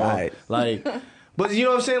Twitter. All right. Like. But you know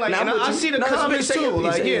what I'm saying? Like, and I see the comments too.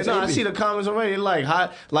 Like, I see the comments already. Like,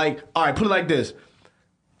 all right, put it like this.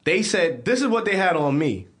 They said, this is what they had on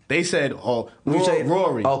me. They said,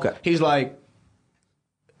 Rory. Okay.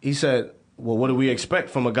 He said, well, what do we expect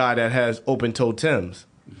from a guy that has open-toe Timbs?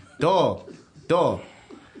 Dog.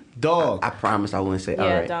 I promise I wouldn't say, all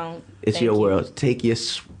right. Don't. It's your world. Take your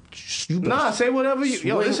say whatever you.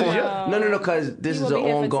 Yo, this is your. No, because this is an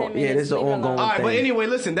ongoing. Yeah, this is an ongoing. All right, but anyway,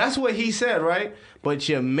 listen. That's what he said, right? But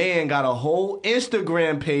your man got a whole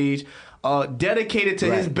Instagram page dedicated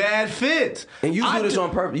to his bad fits. And you do this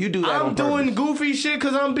on purpose. You do that on purpose. I'm doing goofy shit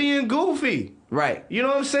because I'm being goofy. Right. You know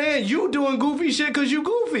what I'm saying? You doing goofy shit because you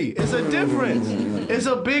goofy. It's a difference. It's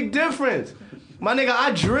a big difference. My nigga,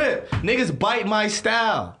 I drip. Niggas bite my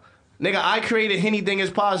style. Nigga, I created anything is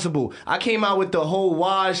possible. I came out with the whole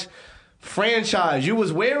wash franchise. You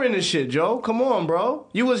was wearing this shit, Joe. Come on, bro.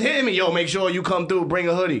 You was hitting me. Yo, make sure you come through, bring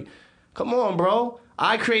a hoodie. Come on, bro.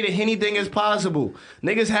 I created anything is possible.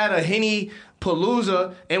 Niggas had a Henny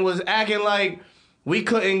Palooza and was acting like we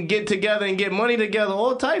couldn't get together and get money together.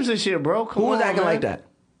 All types of shit, bro. Come on, who was acting man. Like that?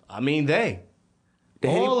 I mean,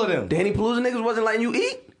 all of them. The Henny Palooza niggas wasn't letting you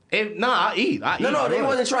eat? I eat. No, they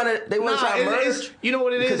wasn't trying to. They wasn't trying to merge. You know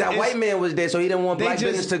what it is? Because that white man was there, so he didn't want black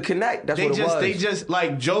business to connect. That's what it was. They just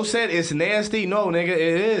like Joe said, it's nasty. No, nigga, it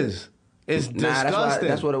is. It's disgusting.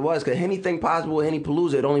 That's what it was. Because anything possible with Henny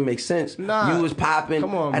Palooza, it only makes sense. Nah, you was popping.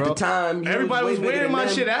 Come on, at bro. the time. Everybody was wearing my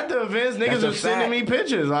shit at the events. Niggas was sending me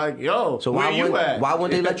pictures like, yo, so where you at? Why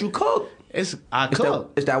wouldn't they let you cook? I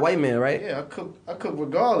cook. It's that white man, right? Yeah, I cook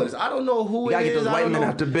regardless. I don't know who it is.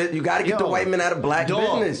 You gotta get the white men out of black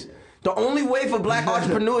business. The only way for black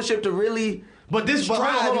entrepreneurship to really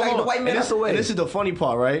strive, like the white man, that's the way. And this is the funny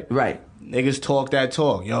part, right? Right. Niggas talk that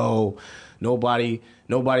talk. Yo, nobody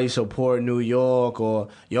support New York, or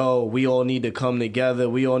yo, we all need to come together.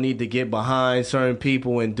 We all need to get behind certain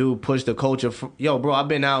people and push the culture. Yo, bro, I've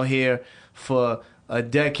been out here for a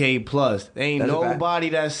decade plus. There ain't nobody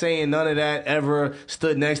that's saying none of that ever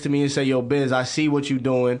stood next to me and say, yo, Biz, I see what you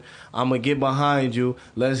doing. I'm going to get behind you.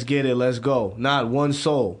 Let's get it. Let's go. Not one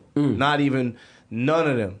soul. Not even none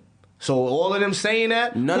of them. So all of them saying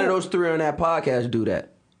that? None of those three on that podcast do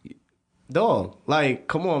that. Dog, like,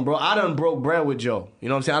 come on, bro. I done broke bread with Joe. You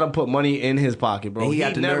know what I'm saying? I done put money in his pocket, bro. And he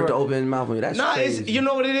got the nerve to open his mouth with me. That's crazy. You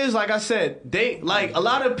know what it is? Like I said, a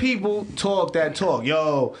lot of people talk that talk.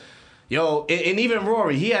 Yo, and even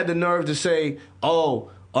Rory, he had the nerve to say,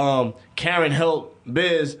 Karen helped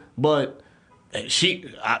Biz, but she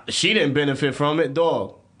didn't benefit from it.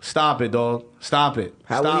 Dog, stop it, dog. Stop it.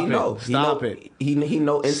 How would he know? Stop it. He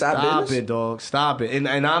know inside business? Stop it, dog. Stop it.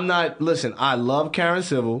 And I'm not, listen, I love Karen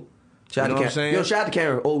Civil. Shout out to Karen. Saying? Yo, shout out to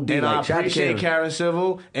Karen. OD. And I appreciate Karen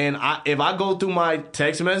Civil. And if I go through my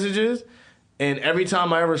text messages, and every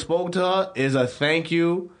time I ever spoke to her is a thank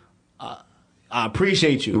you, I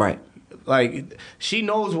appreciate you. Right. Like, she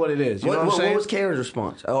knows what it is. You know what I'm saying? What was Karen's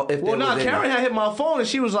response? Karen had hit my phone and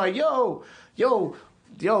she was like, yo, you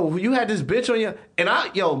had this bitch on your... And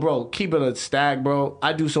bro, keep it a stack, bro.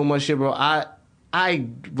 I do so much shit, bro. I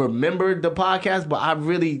remembered the podcast, but I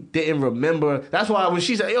really didn't remember. That's why when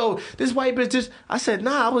she said, yo, this white bitch just... I said,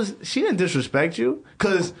 nah, she didn't disrespect you.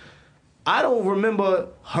 Because I don't remember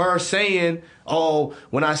her saying,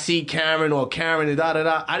 when I see Karen or Karen and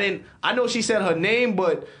da-da-da. I know she said her name,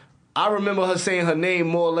 but... I remember her saying her name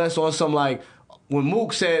more or less on some, like, when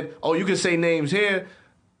Mook said, you can say names here,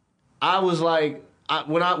 I was like,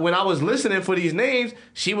 when I was listening for these names,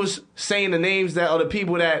 she was saying the names that are the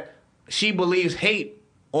people that she believes hate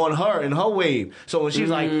on her and her wave. So when she's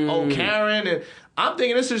like, oh, Karen, and I'm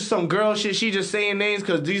thinking this is some girl shit. She just saying names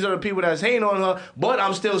because these are the people that's hating on her. But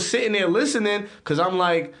I'm still sitting there listening because I'm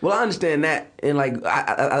like, well, I understand that, and like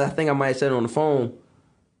I think I might have said it on the phone.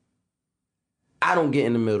 I don't get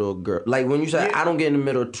in the middle of girl. Like when you say I don't get in the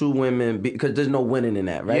middle of two women because there's no winning in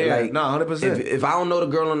that, right? Yeah, like, no, 100%. If I don't know the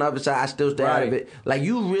girl on the other side, I still stay out of it. Like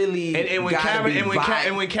you really and when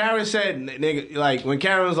Karen said, nigga, like when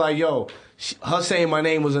Karen was like, yo, her saying my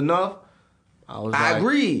name was enough. I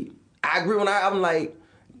agree. When I'm like,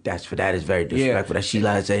 that is very disrespectful. That she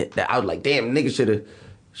lied said that. I was like, damn, nigga should have.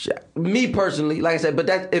 Me personally, like I said, but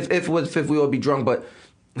that if it was fifth, we would be drunk. But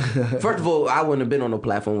first of all, I wouldn't have been on no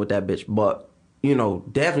platform with that bitch. But you know,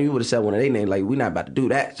 definitely you would have said one of their names. Like, we not about to do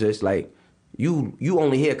that. Just like, you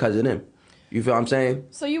only here because of them. You feel what I'm saying?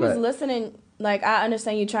 So you was listening, like, I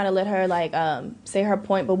understand you trying to let her, like, say her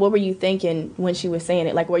point, but what were you thinking when she was saying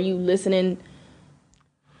it? Like, were you listening,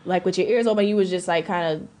 like, with your ears open? You was just, like,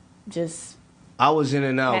 kind of just... I was in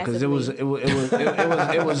and out because it was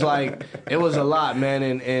like, it was a lot, man,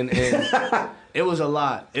 and it was a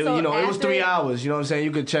lot. It was 3 hours. You know what I'm saying? You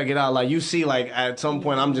could check it out. Like you see, like at some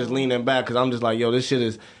point, I'm just leaning back because I'm just like, yo, this shit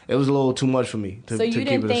is. It was a little too much for me. So you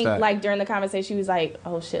didn't think like during the conversation, you was like,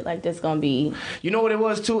 oh shit, like this gonna be. You know what it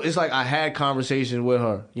was too? It's like I had conversations with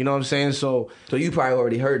her. You know what I'm saying? So you probably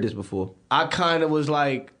already heard this before. I kind of was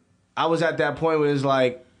like, I was at that point where it's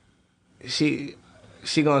like, she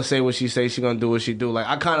gonna say what she say, she gonna do what she do. Like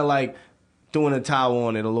I kind of like doing a towel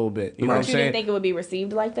on it a little bit. You know what I'm saying? You didn't think it would be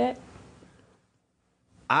received like that?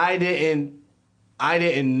 I didn't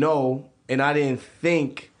know, and I didn't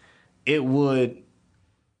think it would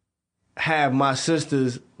have my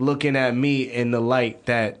sisters looking at me in the light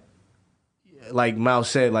that, like Mal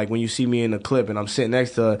said, like when you see me in the clip and I'm sitting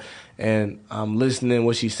next to her and I'm listening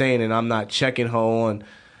what she's saying and I'm not checking her on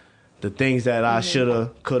the things that I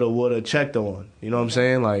shoulda, coulda, woulda checked on. You know what I'm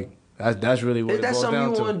saying? Like that's really what it boils down to.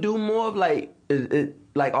 Is that something you want to do more of? Like,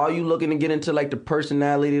 like, are you looking to get into like the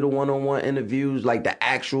personality, the one-on-one interviews, like the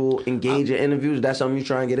actual engaging interviews? Is that something you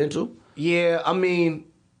try and get into? Yeah, I mean,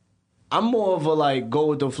 I'm more of a like go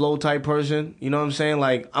with the flow type person. You know what I'm saying?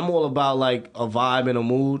 Like I'm all about like a vibe and a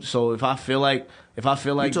mood. So if I feel like you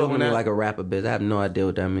talking doing to me that, like a rapper, biz. I have no idea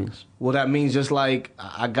what that means. Well, that means just like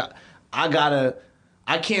I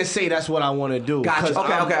can't say that's what I want to do. Gotcha.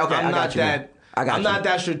 Okay. I'm not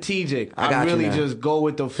that strategic. I really just go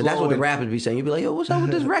with the flow. That's what the rappers be saying. You be like, yo, what's up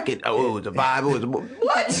with this record? Oh, it was a vibe. It was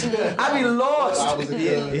what? I be lost. I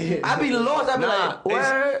be lost. I be like,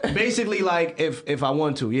 where? Basically, like if I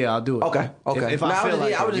want to, I'll do it. Okay. If I feel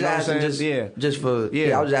like, I was just asking, I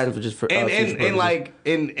was asking for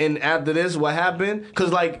and after this, what happened?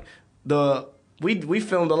 Because like We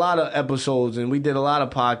filmed a lot of episodes and we did a lot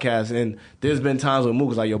of podcasts, and there's been times when Mook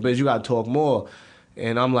was like, yo, bitch, you gotta talk more.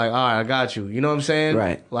 And I'm like, all right, I got you. You know what I'm saying?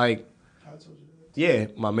 Right. Like, yeah,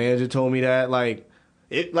 my manager told me that. Like,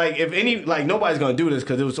 nobody's gonna do this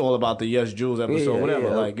because it was all about the Yes Jules episode, whatever.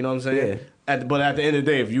 Yeah. Like, you know what I'm saying? Yeah. But at the end of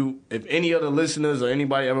the day, if any other listeners or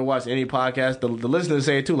anybody ever watched any podcast, the listeners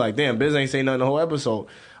say it too. Like, damn, Biz ain't say nothing the whole episode.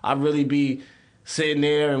 I really be sitting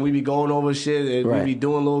there and we be going over shit and we be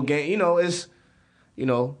doing little game. You know, it's. You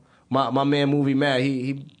know, my man Movie Matt,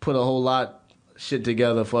 he put a whole lot shit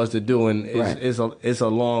together for us to do, and it's a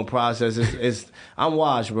long process. I'm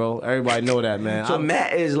washed, bro. Everybody know that, man. So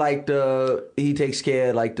Matt is like he takes care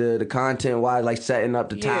of like the content wise, like setting up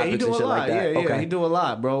the topics and shit like that. Yeah, he do a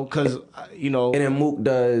lot, bro. Cause you know, and then Mook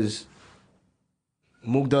does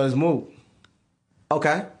Mook.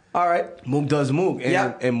 Okay, all right. Mook does Mook,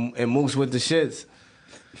 and Mook's with the shits.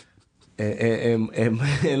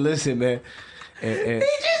 And listen, man. He's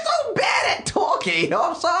just so bad at talking.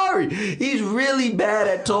 I'm sorry. He's really bad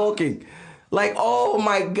at talking. Like, oh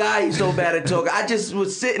my God, he's so bad at talking. I just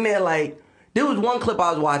was sitting there like, there was one clip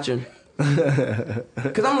I was watching.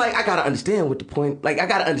 Because I'm like, I got to understand what the point, like, I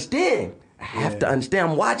got to understand. I have to understand.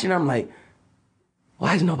 I'm watching, I'm like,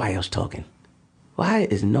 why is nobody else talking? Why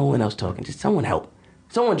is no one else talking? Just someone help.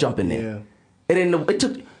 Someone jump in there. Yeah. And then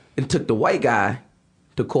it took the white guy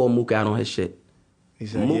to call Mook out on his shit. He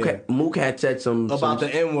said, Mook had said about the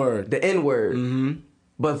N-word. The N-word. Mm-hmm.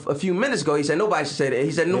 But a few minutes ago, he said nobody should say that. He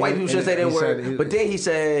said no white people should say the N-word. But then he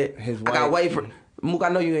said, I got white for Mook. I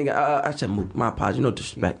know you ain't got. I said, Mook, my apologies, no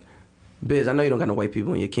disrespect. Biz, I know you don't got no white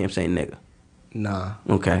people in your camp saying nigga. Nah.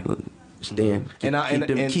 Okay. Stand.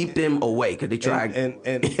 Keep them away because they try. And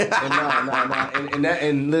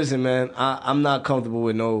listen, man, I'm not comfortable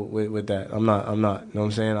with that. I'm not. You know what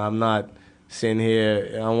I'm saying? I'm not sitting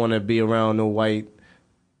here. I don't want to be around no white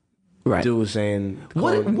Right. Dude was saying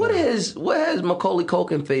what has Macaulay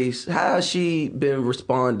Culkin face? How has she been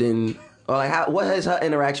responding? Or like what has her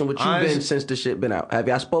interaction with you been since the shit been out? Have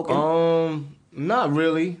y'all spoken? Not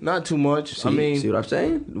really, not too much. See what I'm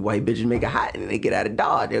saying? White bitches make it hot and they get out of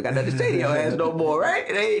Dodge. They don't got nothing to say to your ass no more,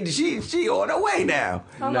 right? She on her way now.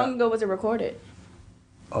 How long ago was it recorded?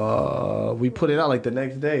 We put it out like the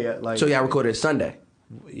next day. So y'all recorded it Sunday.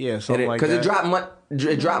 Yeah, something like that. Because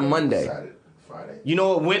it dropped Monday. Friday. You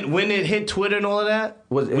know when it hit Twitter and all of that,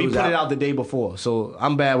 we put it out the day before. So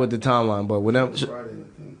I'm bad with the timeline, but whenever.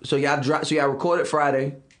 So y'all recorded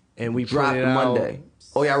Friday and we dropped put it out Monday.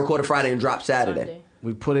 Oh, y'all recorded Friday and dropped Saturday.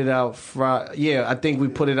 We put it out Friday. Yeah, I think we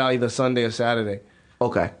put it out either Sunday or Saturday.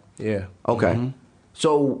 Okay. Yeah. Okay. Mm-hmm.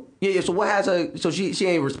 So so what has her? So she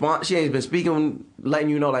ain't respond. She ain't been speaking, letting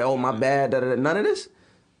you know like, oh my bad. None of this.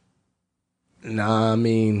 Nah, I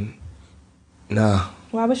mean, nah.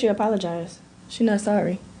 Why would she apologize? She not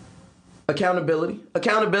sorry.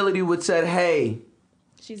 Accountability would said, hey,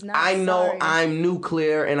 she's not. I know sorry. I'm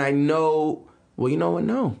nuclear, and I know. Well, you know what?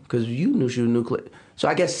 No, because you knew she was nuclear. So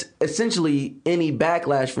I guess essentially any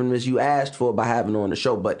backlash from this you asked for by having her on the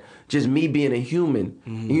show, but just me being a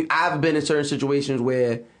human, I've been in certain situations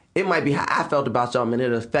where it might be how I felt about something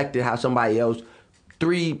and it affected how somebody else,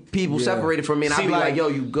 3 people separated from me, and I'd be like, yo,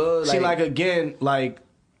 you good? See, again,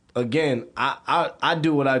 I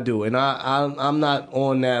do what I do, and I'm not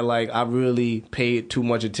on that, like, I really pay too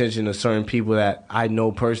much attention to certain people that I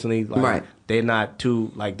know personally, like, right. They're not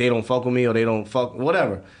too, like, they don't fuck with me or they don't fuck,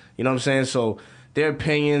 whatever, you know what I'm saying? So their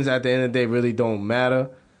opinions at the end of the day really don't matter,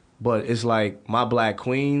 but it's like my black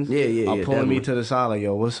queens are pulling me to the side, like,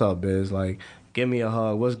 yo, what's up, Biz? Like, give me a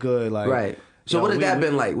hug, what's good? Like, right. So what has that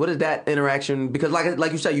been like? What is that interaction? Because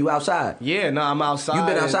like you said, you outside. Yeah, no, I'm outside. You've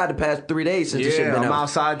been outside the past 3 days since this shit been out. I'm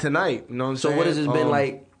outside tonight. You know what I'm saying? So what has this been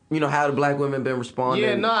like? You know, how the black women been responding?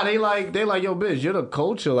 Yeah, nah, they like, yo, bitch, you're the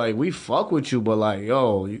culture. Like, we fuck with you, but like,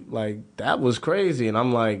 yo, like, that was crazy. And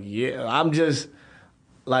I'm like, yeah, I'm just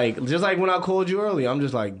like when I called you earlier, I'm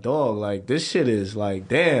just like, dog, like, this shit is like,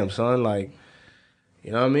 damn, son, like,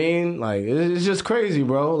 you know what I mean? Like, it's just crazy,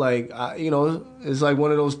 bro. Like, it's like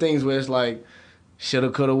one of those things where it's like, shoulda,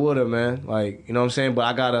 coulda, woulda, man. Like, you know what I'm saying? But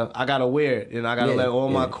I gotta wear it, and I gotta let all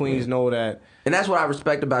my queens know that. And that's what I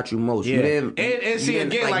respect about you most. Yeah. You and see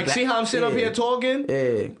again, like see how I'm sitting up here talking?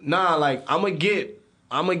 Yeah. Nah, like I'm gonna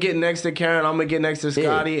get next to Karen, I'm gonna get next to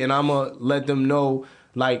Scotty, and I'm gonna let them know,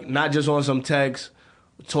 like, not just on some text,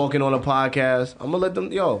 talking on a podcast. I'm gonna let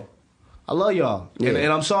them, yo, I love y'all. And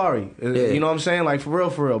I'm sorry. You know what I'm saying? Like, for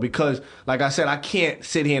real. Because, like I said, I can't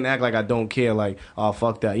sit here and act like I don't care. Like, oh,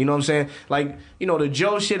 fuck that. You know what I'm saying? Like, you know, the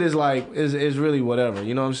Joe shit is like, is really whatever.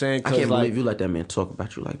 You know what I'm saying? I can't believe you let that man talk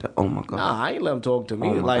about you like that. Oh, my God. Nah, I ain't let him talk to me.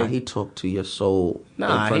 Oh, my God. He talked to your soul in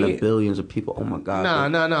front of billions of people. Oh, my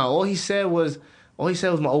God. Nah. All he said was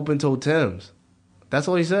my open-toed Timbs. That's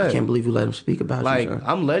all he said. I can't believe you let him speak about like, you, sir.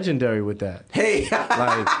 I'm legendary with that. Hey.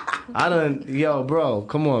 Like, yo, bro,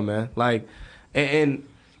 come on, man. Like, and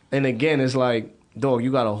again, it's like, dog, you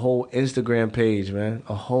got a whole Instagram page, man.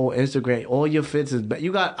 A whole Instagram. All your fits is bad.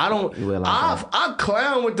 I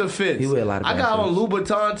clown with the fits. You wear a lot of I got on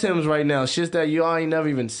Louboutin Timbs right now. Shits that you ain't never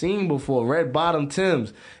even seen before. Red bottom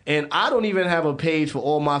Timbs. And I don't even have a page for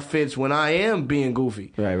all my fits when I am being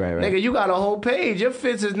goofy. Right. Nigga, you got a whole page. Your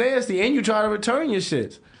fits is nasty, and you try to return your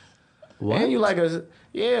shits. What? And you like a...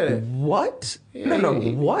 Yeah. What? Yeah, No,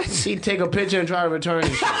 what? He take a picture and try to return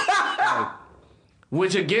his shit. Like,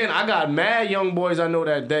 which, again, I got mad young boys. I know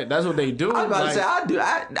that's what they do. I was about to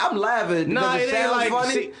say, I'm laughing. Nah, it sounds like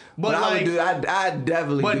funny. See, but like, I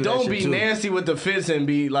definitely. But do don't that be shit too. nasty with the fits and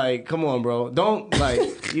be like, come on, bro. Don't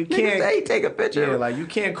like you can't. Hey, take a picture. Yeah, like you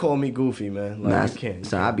can't call me goofy, man. Like you can't.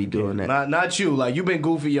 So I be doing that. Not you. Like you've been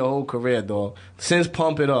goofy your whole career, dog. Since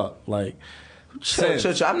Pump It Up, like. Chill.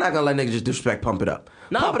 I'm not gonna let niggas just disrespect Pump It Up.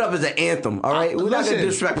 No. Pump It Up is an anthem, all right? We're not gonna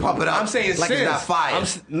disrespect Pump It Up. I'm saying like since. It's not fire.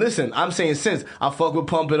 I'm saying since. I fuck with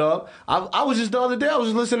Pump It Up. I was just the other day, I was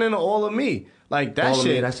just listening to All of Me. Like that All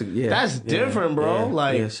shit. That's different, bro. Yeah,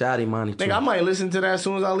 like Shotty Money too. Nigga, I might listen to that as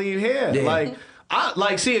soon as I leave here. Yeah.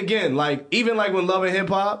 Like see again, like even like when Love and Hip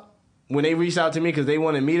Hop, when they reached out to me because they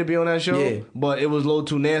wanted me to be on that show, but it was a little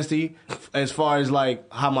too nasty as far as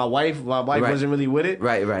like how my wife wasn't really with it.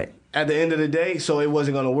 Right. At the end of the day, so it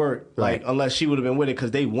wasn't gonna work. Like unless she would have been with it,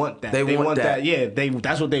 because they want that. They want that. Yeah,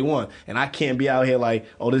 that's what they want. And I can't be out here like,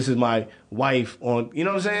 oh, this is my wife on. You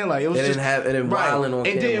know what I'm saying? Like it was didn't wilding on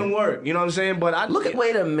it camera. didn't work. You know what I'm saying? But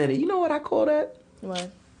wait a minute. You know what I call that? What?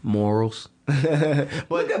 Morals. But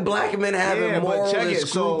look at black men having morals and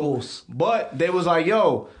scruples. But they was like,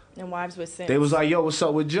 yo, And wives with sense. They was like, yo, what's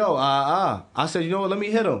up with Joe? I said, you know what, let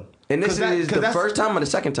me hit him. And this is the first time or the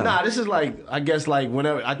second time? Nah, this is like, I guess like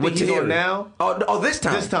whenever, I think he's on now. Oh, this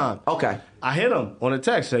time? This time. Okay. I hit him on a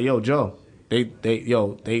text, say, yo, Joe, they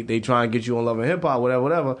try and get you on Love and Hip Hop,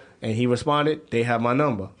 whatever. And he responded, they have my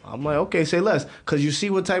number. I'm like, okay, say less. Because you see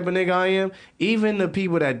what type of nigga I am? Even the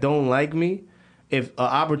people that don't like me, if an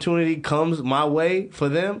opportunity comes my way for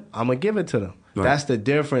them, I'm going to give it to them. Right. That's the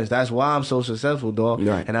difference. That's why I'm so successful, dog.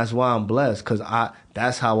 Right. And that's why I'm blessed, because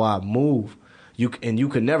that's how I move. You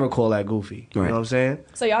could never call that goofy. Right. You know what I'm saying?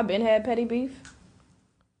 So y'all been had petty beef?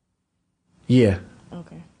 Yeah.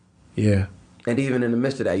 Okay. Yeah. And even in the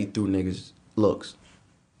midst of that, you threw niggas looks.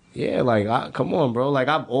 Yeah, like, come on, bro. Like,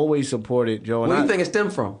 I've always supported Joe. Where do you think it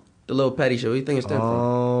stemmed from? The little petty shit. Where do you think it stemmed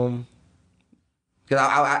from? Because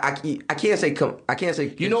I can't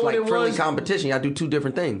say you know what like it friendly was? Competition. Y'all do two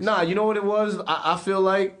different things. Nah, you know what it was? I feel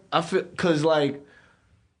because like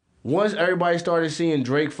once everybody started seeing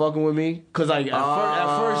Drake fucking with me, because like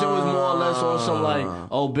at first it was more or less on some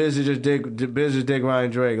like business dick Ryan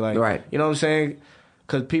Drake, like right. You know what I'm saying?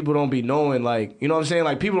 Because people don't be knowing, like, you know what I'm saying?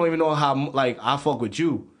 Like, people don't even know how like I fuck with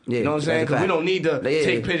you. Yeah, you know what I'm saying? Because we don't need to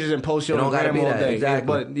take pictures and post you on the gram all day. Exactly.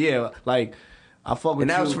 But yeah, like. I fuck with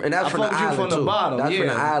you. I fuck with you from the bottom. That's from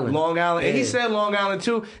the island. Long Island. And he said Long Island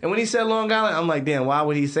too. And when he said Long Island, I'm like, damn, why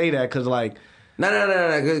would he say that? Because like... No.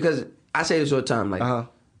 Because I say this all the time. Like,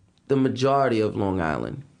 the majority of Long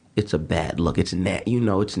Island, it's a bad look. It's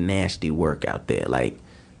it's nasty work out there. Like,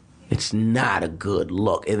 it's not a good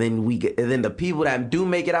look. And then the people that do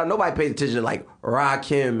make it out, nobody pays attention to like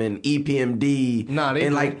Rakim and EPMD. Nah, they and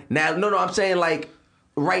do. like now. No, I'm saying like.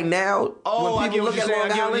 Right now, when people look at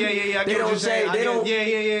Long Island, they don't say,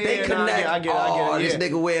 they connect, I get it. This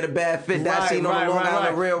nigga wearing a bad fit, that scene on the Long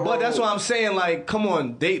Island Railroad. But that's what I'm saying, like, come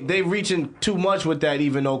on, they reaching too much with that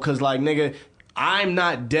even though, because like, nigga, I'm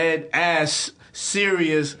not dead ass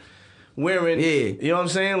serious wearing, you know what I'm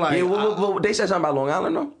saying? Like, yeah, well, they said something about Long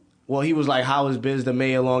Island though? Well, he was like, how is Biz the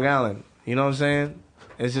mayor of Long Island? You know what I'm saying?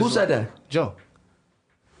 It's just Who said that?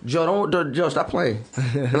 Joe, stop playing.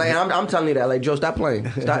 Like I'm telling you that, like Joe, stop playing.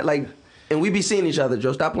 Stop, like, and we be seeing each other.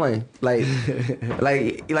 Joe, stop playing. Like,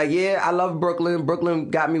 yeah, I love Brooklyn. Brooklyn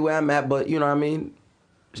got me where I'm at, but you know what I mean.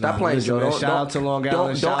 Stop playing, listen, Joe. Man, shout out to Long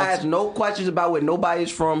Island. Don't ask no questions about where nobody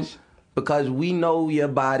is from, because we know your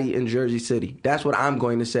body in Jersey City. That's what I'm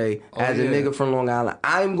going to say as a nigga from Long Island.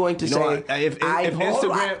 I'm going to say, if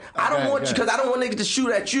Instagram, I don't want you, because I don't want niggas to shoot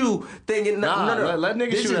at you thinking no. Let niggas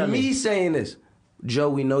this shoot at me. This is me saying this. Joe,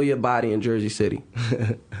 we know your body in Jersey City.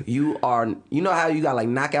 You know how you got like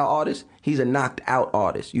knockout artists? He's a knocked out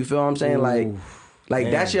artist. You feel what I'm saying? Ooh,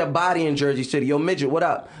 like that's your body in Jersey City. Yo, midget, what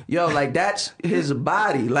up? Yo, like that's his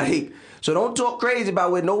body. Like, so don't talk crazy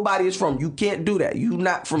about where nobody is from. You can't do that. You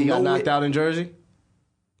not from nowhere. He got knocked out in Jersey?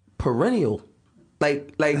 Perennial.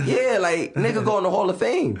 Like yeah, like nigga go in the Hall of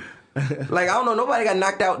Fame. Like, I don't know, nobody got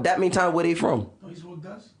knocked out that many times where they from. Oh, he smoked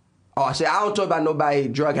dust? Oh, I say I don't talk about nobody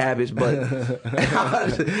drug habits, but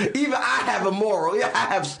even I have a moral. Yeah,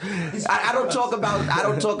 I don't talk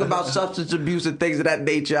about substance abuse and things of that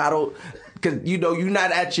nature. I don't, because you're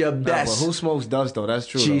not at your best. But who smokes dust though? That's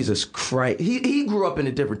true. Jesus Christ, he grew up in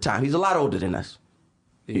a different time. He's a lot older than us.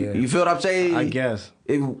 Yeah. You feel what I'm saying? I guess.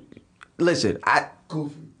 Listen,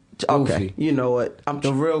 Goofy. Okay, Goofy. you know what? I'm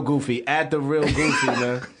the real Goofy. At the real Goofy,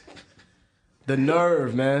 man. The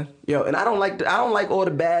nerve, man. Yo, and I don't like all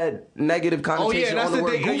the bad negative connotation that's on the the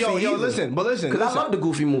word thing. goofy. Yo, listen. Because I love the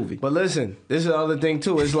Goofy movie. But listen, this is the other thing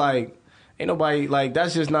too. It's like, ain't nobody, like,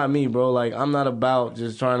 that's just not me, bro. Like, I'm not about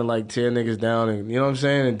just trying to like tear niggas down and, you know what I'm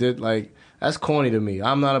saying? And did like, that's corny to me.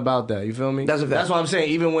 I'm not about that. You feel me? That's a fact. That's what I'm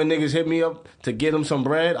saying. Even when niggas hit me up to get him some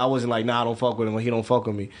bread, I wasn't like, nah, I don't fuck with him when he don't fuck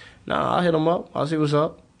with me. Nah, I'll hit him up. I'll see what's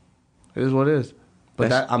up. It is what it is.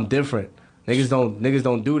 But I'm different. Niggas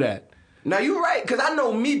don't do that. Now you right, because I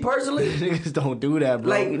know me personally. Niggas don't do that,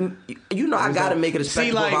 bro. Like, I gotta make it a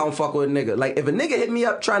spectacle if I don't fuck with a nigga. Like, if a nigga hit me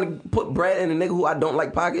up trying to put bread in a nigga who I don't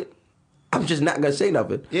like pocket, I'm just not gonna say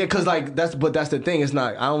nothing. Yeah, because like that's the thing. It's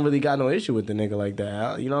not. I don't really got no issue with the nigga like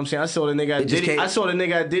that. You know what I'm saying? I saw the nigga at Diddy. I saw the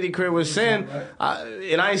nigga at Diddy crib with Sin,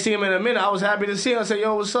 and I ain't see him in a minute. I was happy to see him. I said,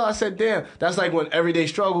 "Yo, what's up?" I said, "Damn." That's like when Everyday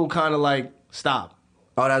Struggle kind of like stopped.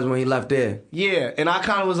 Oh, that's when he left there. Yeah, and I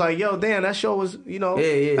kind of was like, yo, damn, that show was,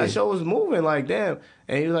 that show was moving, like, damn.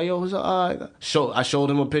 And he was like, yo, what's up? I showed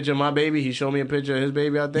him a picture of my baby. He showed me a picture of his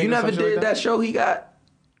baby, I think. You never did that show he got?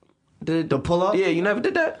 The pull-up? Yeah, you never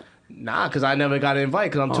did that? Nah, because I never got an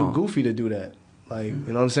invite, because I'm too goofy to do that. Like, you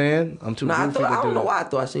know what I'm saying? I'm too goofy to do that. I don't know why I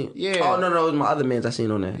thought I seen. Yeah. Oh, no, it was my other mans I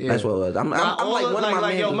seen on there. Yeah. That's what it was. I'm like one of my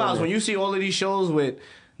mans. Yo, Miles, when you see all of these shows with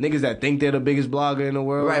niggas that think they're the biggest blogger in the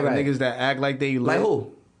world, right. niggas that act like they like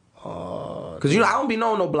who? Because I don't be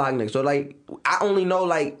knowing no block niggas. So like, I only know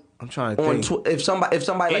like. I'm trying to think. If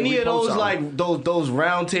somebody any like, of those something. like those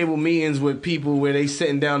round table meetings with people where they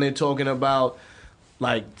sitting down there talking about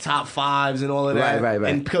like top fives and all of that. Right.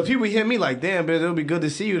 And because people hear me like, damn, bitch, it'll be good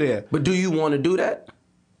to see you there. But do you want to do that?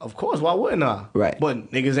 Of course, why wouldn't I? Right.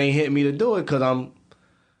 But niggas ain't hitting me to do it because I'm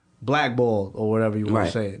blackballed or whatever you want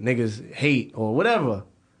to say. Niggas hate or whatever.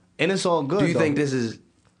 And it's all good. Do you think this is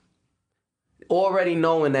already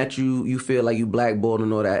knowing that you feel like you blackballed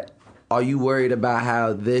and all that? Are you worried about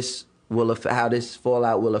how this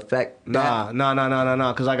fallout will affect that?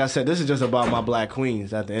 Nah. Because like I said, this is just about my black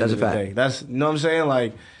queens at the end of the day. That's, you know what I'm saying?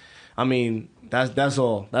 Like, I mean, that's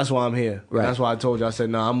all. That's why I'm here. Right. That's why I told you. I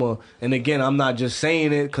said, and again, I'm not just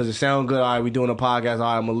saying it because it sounds good. All right, we doing a podcast. All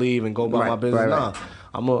right, I'm going to leave and go about my business. Nah,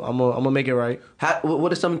 I'm gonna make it right.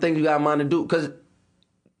 What are some things you got in mind to do? Because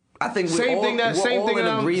I think same thing that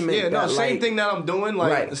I'm doing.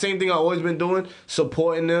 Like the same thing I've always been doing,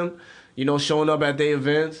 supporting them. You know, showing up at their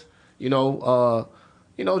events. You know,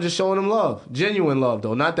 just showing them love, genuine love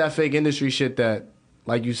though, not that fake industry shit that,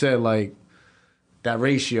 like you said, like that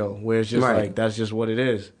ratio where it's just like that's just what it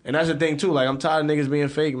is. And that's the thing too. Like I'm tired of niggas being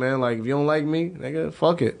fake, man. Like if you don't like me, nigga,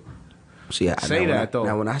 fuck it. See, say that though.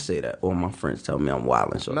 Now when I say that, all my friends tell me I'm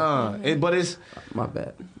wilding. So but it's my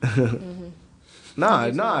bad.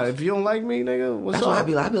 Nah. If you don't like me, nigga, what's that's up? Why I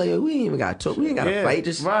be like, yo, we ain't even got to. We ain't got to fight.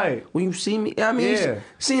 Just when you see me, I mean,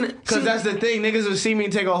 seeing it. Because that's the thing. Niggas will see me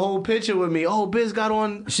and take a whole picture with me. Oh, Biz got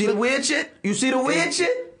on. See the weird shit? You see the weird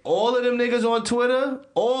shit? All of them niggas on Twitter.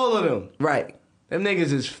 All of them. Right. Them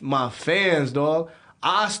niggas is my fans, dog.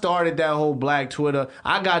 I started that whole black Twitter.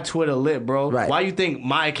 I got Twitter lit, bro. Right. Why you think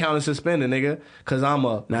my account is suspended, nigga? Because I'm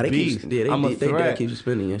a beast. I'm a threat. They keep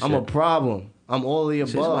suspending your shit. I'm a problem. I'm all the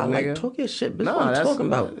above, nigga. Like, talk your shit, bitch. What I'm talking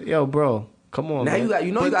about. Yo, bro. Come on, now man.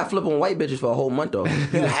 you got to flip on white bitches for a whole month though.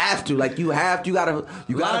 You have to, like you gotta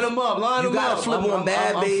line them up. You gotta flip on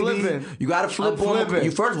Bad Baby. You gotta flip on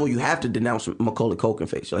you. First of all, you have to denounce Macaulay Culkin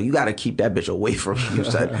face. Like you gotta keep that bitch away from you.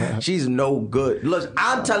 Son. She's no good. Look,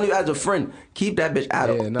 I'm telling you as a friend, keep that bitch out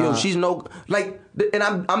of. Yo, she's no like. And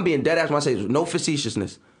I'm being dead ass when I say this, no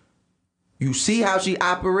facetiousness. You see how she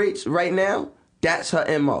operates right now? That's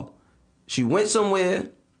her MO. She went somewhere,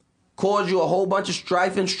 caused you a whole bunch of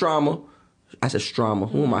strife and trauma. I said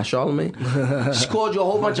strama. Who am I, Charlamagne? She caused you a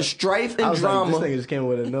whole bunch of strife and drama. Like, this nigga just came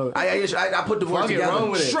with a note. I put the words together.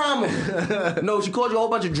 Wrong with Strama. No, she caused you a whole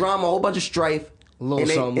bunch of drama, a whole bunch of strife. Nowhere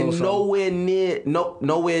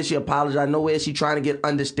she apologized. Nowhere she trying to get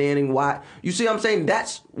understanding why. You see what I'm saying?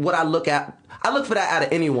 That's what I look at. I look for that out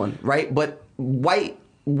of anyone, right? But white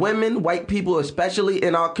women, white people, especially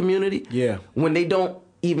in our community, when they don't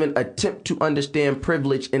even attempt to understand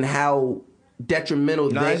privilege and how detrimental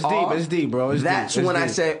they are. It's deep, bro. That's when I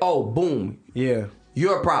say, oh, boom. Yeah.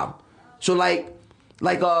 You're a problem. So like who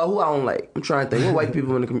I don't like? I'm trying to think. What white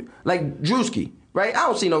people in the community? Like Drewski, right? I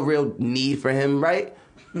don't see no real need for him, right?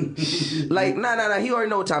 Like, nah. He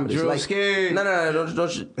already know what time it is. Drewski.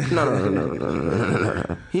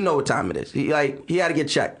 No. He know what time it is. He had to get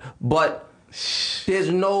checked. But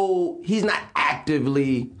he's not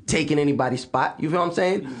actively taking anybody's spot. You feel what I'm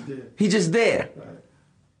saying? He's just there. Right.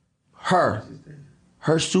 Her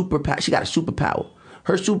superpower, she got a superpower.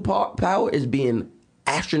 Her superpower is being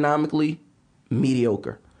astronomically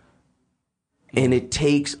mediocre. And it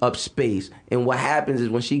takes up space. And what happens is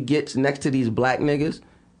when she gets next to these black niggas,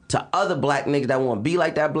 to other black niggas that want to be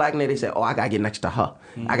like that black nigga, they say, oh, I got to get next to her.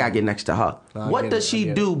 I got to get next to her. What does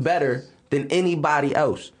she do better than anybody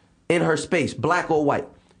else in her space, black or white?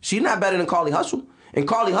 She's not better than Carly Hustle. And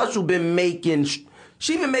Carly Hustle been making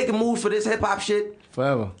moves for this hip-hop shit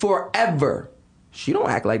forever. She don't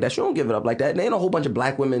act like that. She don't give it up like that. And there ain't a whole bunch of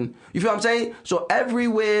black women. You feel what I'm saying? So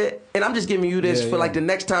everywhere, and I'm just giving you this for like the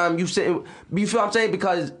next time you sit. You feel what I'm saying?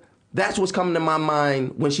 Because that's what's coming to my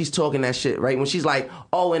mind when she's talking that shit, right? When she's like,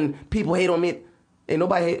 oh, and people hate on me. Ain't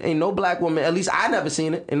no black woman, at least I never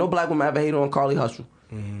seen it. Ain't no black woman ever hate on Carly Hustle.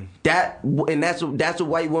 Mm-hmm. That's a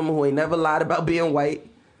white woman who ain't never lied about being white.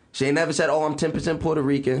 She ain't never said, oh, I'm 10% Puerto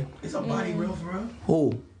Rican. Is her body real for real?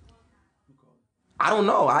 Who? I don't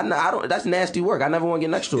know. I don't. That's nasty work. I never want to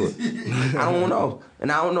get next to it. I don't know,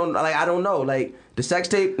 and I don't know. Like I don't know. Like the sex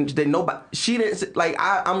tape. She didn't. Like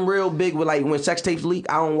I'm real big with like when sex tapes leak.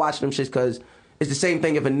 I don't watch them shits because it's the same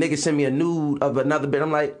thing. If a nigga send me a nude of another bitch,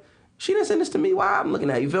 I'm like, she didn't send this to me. Why I'm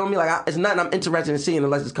looking at it? You feel me? Like it's nothing I'm interested in seeing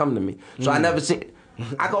unless it's coming to me. So I never seen.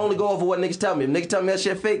 I can only go over what niggas tell me. If niggas tell me that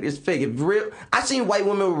shit fake, it's fake. If real, I seen white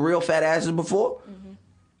women with real fat asses before.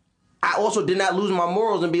 I also did not lose my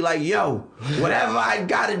morals and be like, yo, whatever I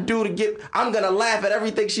gotta do to I'm gonna laugh at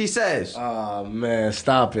everything she says. Oh, man,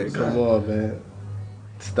 stop it. Come on, man.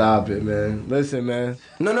 Stop it, man. Listen, man.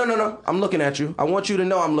 No. I'm looking at you. I want you to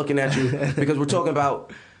know I'm looking at you because we're talking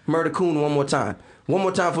about Murder Coon one more time. One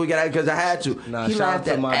more time before we get out because I had to. Nah, he shout laughed out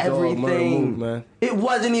to at my dog, everything. Murder Mook, man. It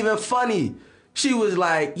wasn't even funny. She was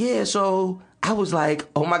like, yeah, so I was like,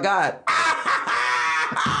 oh my God.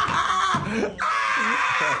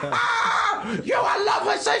 Yo, I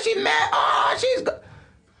love her, so she mad. Oh, she's good.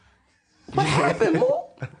 What happened, Mook?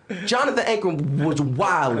 Jonathan Ankrum was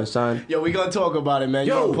wildin', son. Yo, we gonna talk about it, man.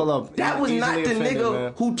 You Yo, gonna pull up. that was not the Easily offended, nigga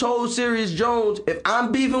man. who told Sirius Jones, if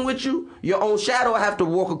I'm beefing with you, your own shadow, I have to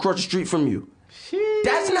walk across the street from you.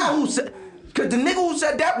 That's not who said, because the nigga who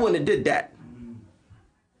said that wouldn't have did that.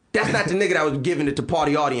 That's not the nigga that was giving it to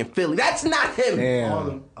Party Artie in Philly. That's not him.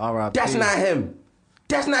 Damn. R.I.P. That's not him.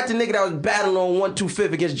 That's not the nigga that was battling on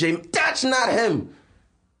 125th against Jamie. That's not him.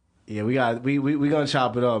 Yeah, we gonna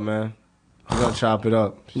chop it up, man. We gonna chop it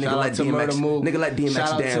up. Nigga let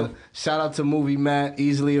DMX down. Shout out to Movie Matt,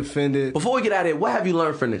 Easily Offended. Before we get out of here, what have you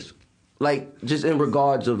learned from this? Like, just in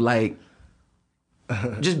regards of like,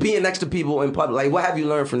 just being next to people in public. Like, what have you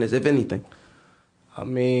learned from this, if anything? I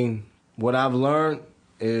mean, what I've learned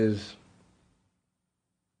is,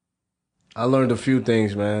 I learned a few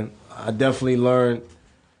things, man. I definitely learned,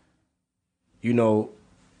 you know,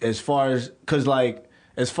 as far as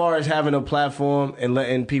having a platform and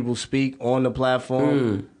letting people speak on the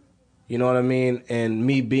platform, you know what I mean? And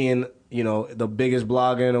me being, you know, the biggest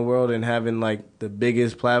blogger in the world and having like the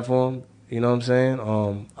biggest platform, you know what I'm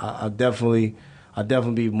saying? I definitely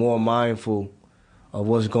be more mindful of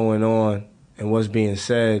what's going on and what's being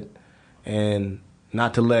said, and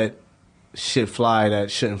not to let shit fly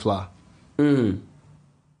that shouldn't fly.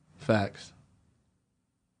 Facts.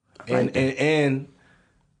 And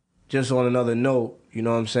just on another note, you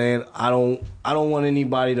know what I'm saying? I don't want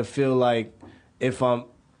anybody to feel like if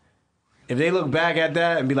they look back at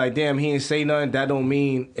that and be like, damn, he ain't say nothing, that don't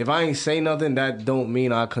mean, if I ain't say nothing, that don't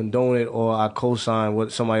mean I condone it or I co-sign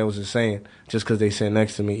what somebody else is saying just because they sit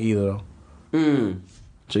next to me either.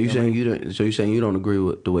 So you saying you don't agree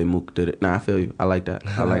with the way Mook did it? Nah, I feel you. I like that.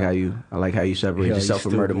 I like how you separate yourself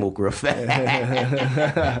from Murder Mook real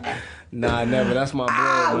fast. Nah, never. That's my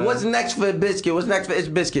bro, man. What's next for ItzBizkit? What's next for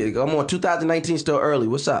ItzBizkit? I'm on 2019 still early.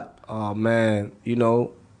 What's up? Oh man, you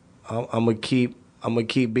know, I'm gonna keep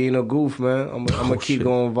being a goof, man. I'm gonna keep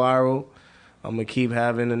going viral. I'm gonna keep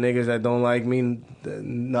having the niggas that don't like me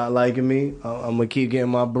not liking me. I'm gonna keep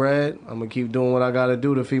getting my bread. I'm gonna keep doing what I gotta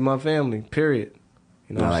do to feed my family. Period.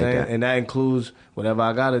 You know what I'm saying? That. And that includes whatever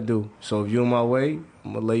I gotta do. So if you in my way,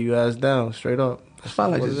 I'm gonna lay you ass down straight up. I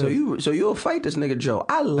like this. So you'll fight this nigga Joe.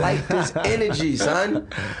 I like this energy, son.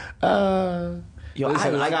 Yo,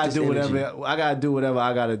 listen, I gotta do energy. whatever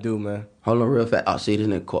I gotta do, man. Hold on real fast. Oh, see this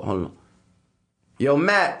nigga caught. Hold on. Yo,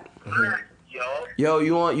 Matt. Yo,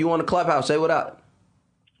 you on the clubhouse? Say what up.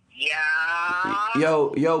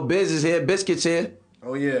 Yeah. Yo, Biz is here. Biscuit's here.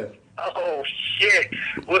 Oh yeah. Oh shit.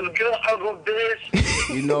 What's good, Uncle Biz?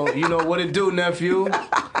 You know what it do, nephew.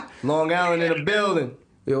 Long Island in the building.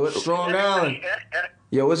 Yo, Strong Island.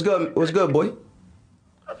 Yo, what's good? What's good, boy?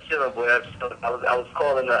 I'm chilling, boy. I was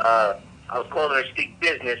calling to speak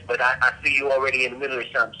business, but I see you already in the middle of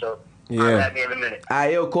something, so Yeah. I'll have you in a minute. All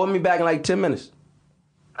right, yo, call me back in like 10 minutes.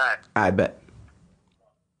 All right. I bet.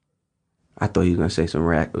 I thought he was gonna say some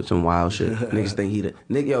wild shit. Niggas think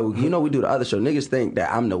nigga, yo, you know we do the other show. Niggas think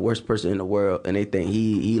that I'm the worst person in the world, and they think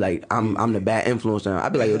he like I'm the bad influence on him. I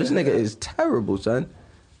be like, yo, this nigga is terrible, son.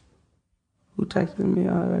 Who texted me?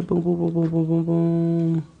 All right, boom, boom, boom, boom, boom, boom,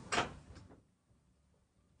 boom.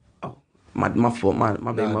 Oh, my fault. My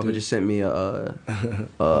baby mother just sent me a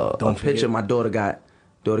picture. My daughter got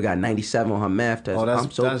 97 on her math test. Oh,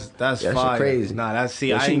 that's fire. Crazy. Nah, that's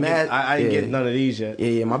Yeah, I ain't get none of these yet.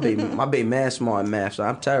 Yeah, my baby mad smart in math, so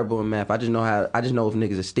I'm terrible in math. I just know if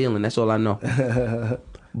niggas are stealing. That's all I know.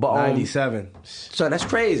 But 97. So that's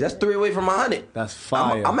crazy. That's 3 away from 100. That's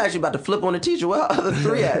fire. I'm actually about to flip on the teacher. Where her other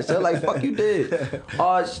 3 at? So like, fuck you did.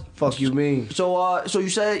 Fuck you mean? So you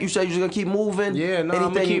said you're just gonna keep moving. Yeah, no,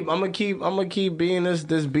 I'm gonna keep being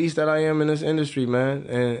this beast that I am in this industry, man.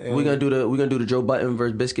 And we're gonna do the Joe Button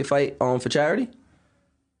versus Biscuit fight for charity.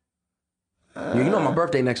 You know my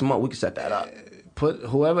birthday next month. We can set that up.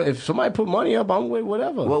 If somebody put money up, I'm with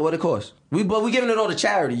whatever. What it cost? We giving it all to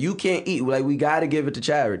charity. You can't eat. Like, we gotta give it to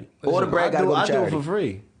charity. All the bread gotta go to charity. I do it for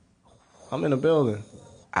free. I'm in the building.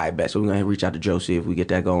 I bet. So we're gonna reach out to Joe, see if we get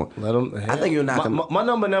that going. Let him. I think you'll knock him. My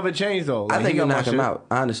number never changed though. Like, I think you'll knock him out.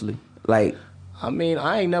 Honestly, like. I mean,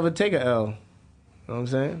 I ain't never take a L. You know what I'm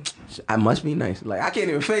saying? I must be nice. Like, I can't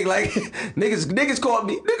even fake. Like, niggas caught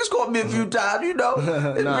me a few times. You know.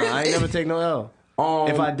 Nah, I ain't never take no L.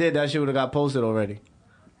 If I did, that shit would have got posted already.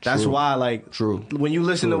 That's why, like, when you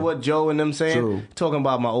listen to what Joe and them saying, talking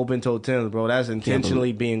about my open-toe Timbs, bro, that's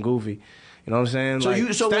intentionally being goofy. You know what I'm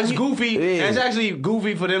saying? So that's goofy. Yeah. That's actually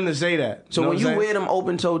goofy for them to say that. So when you wear them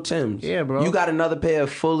open-toe Timbs, yeah, bro, you got another pair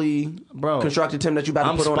of fully constructed Timbs that you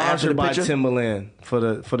about to put on after the picture? I'm sponsored by Timberland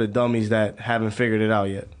for the dummies that haven't figured it out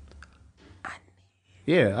yet.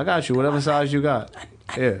 Yeah, I got you. Whatever size you got.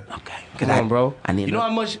 Yeah. Okay. Come on, bro. You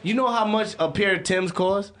know how much a pair of Timbs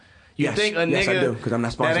cost? You think a nigga I'm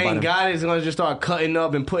not sponsored that ain't got it is gonna just start cutting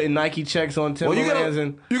up and putting Nike checks on Timberlands?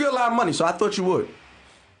 You get a lot of money, so I thought you would.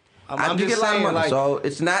 I'm just saying, like, so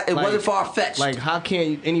it's not. It wasn't far fetched. Like, how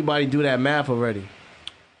can anybody do that math already?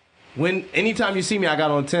 Anytime you see me, I got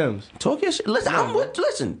on Timbs. Talk your shit. Listen,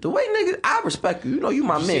 listen. The way niggas, I respect you. You know you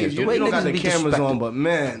my man. The way you don't niggas got the be cameras on, but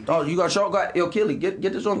man. Oh, you got show. Yo, Kelly, get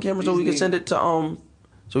this on camera so we can send it to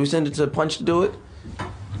So we send it to Punch to do it.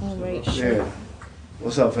 All right, sure. Yeah.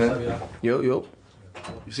 What's up, fam? Yo. You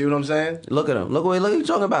see what I'm saying? Look at him. Look what you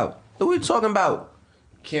talking about. Look what you talking about.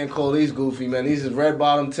 Can't call these goofy, man. These is red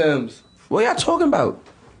bottom Timbs. What y'all talking about?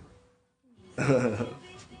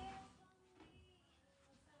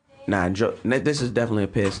 Nah, Joe. This is definitely a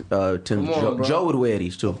pair. Tim. Joe would wear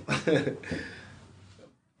these too.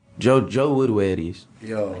 Joe would wear these.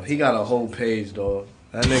 Yo, he got a whole page, dog.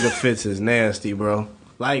 That nigga fits is nasty, bro.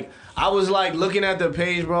 Like, I was like looking at the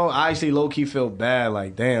page, bro. I actually low key felt bad.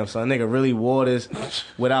 Like, damn, so that nigga really wore this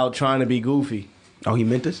without trying to be goofy. Oh, he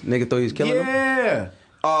meant this? Nigga thought he was killing him? Yeah.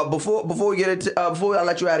 Before we get into before I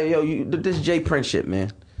let you out of here, this Jay Prince shit,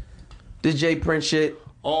 man. This Jay Prince shit.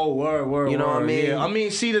 Oh, word. You know what I mean? Yeah. I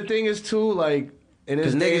mean, see, the thing is too, like,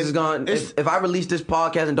 because niggas is gonna. If I release this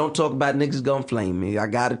podcast and don't talk about it, niggas gonna flame me. I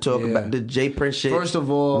gotta talk about the Jay Prince shit. First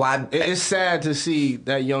of all, it's sad to see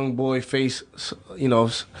that young boy face,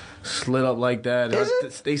 slit up like that. Is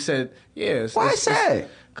it? They said, yeah. Why it's sad?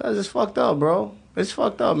 Because it's fucked up, bro. It's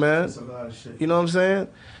fucked up, man. That's a lot of shit. You know what I'm saying?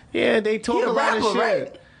 Yeah, they talk a lot of shit.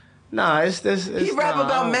 Right? Nah, it's he rap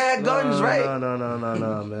about mad guns, right?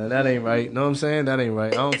 No, man. That ain't right. Know what I'm saying? That ain't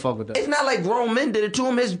right. I don't fuck with that. It's not like grown men did it to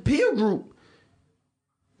him. His peer group.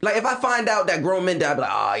 Like, if I find out that grown men did, I'd be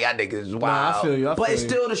like, oh, y'all niggas is wild. Nah, I feel you. But it's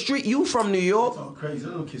still the street. You from New York. Talk crazy.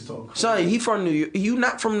 Little kids talk crazy. Son, he from New York. You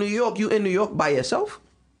not from New York. You in New York by yourself?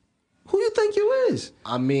 Who you think you is?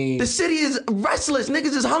 I mean, the city is restless.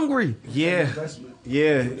 Niggas is hungry. Yeah.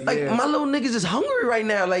 Like, my little niggas is hungry right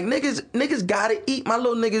now. Like, niggas gotta eat. My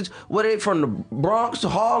little niggas, where they from, the Bronx,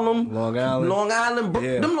 Harlem, Long Island.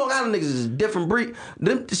 Yeah. Them Long Island niggas is a different breed.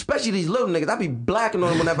 Them, especially these little niggas. I be blacking on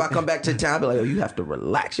them whenever I come back to town. I be like, yo, you have to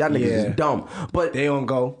relax. Y'all niggas is dumb. But they don't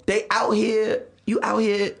go. They out here. You out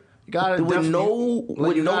here. With no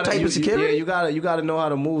type of security. Yeah, you gotta know how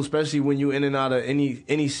to move, especially when you in and out of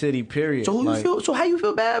any city. Period. So how you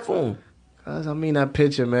feel bad for him? Cause I mean that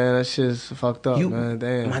picture, man. That shit's fucked up, man.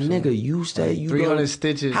 Damn, my nigga. You say you 300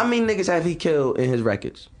 stitches. How many niggas have he killed in his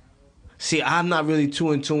records? See, I'm not really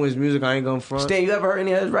too in tune with his music. I ain't gonna front. Stan, you ever heard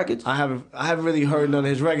any of his records? I haven't really heard none of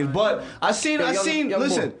his records, but I seen.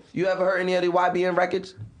 Listen, boy, you ever heard any of the YBN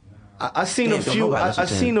records? I seen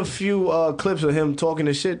a few clips of him talking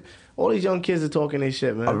this shit. All these young kids are talking their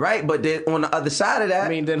shit, man. All right, but then on the other side of that, I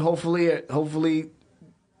mean, then hopefully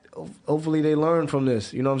they learn from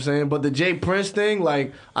this. You know what I'm saying? But the Jay Prince thing,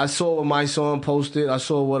 like, I saw what my son posted. I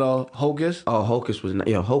saw what Hocus. Oh,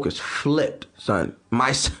 Hocus flipped, son.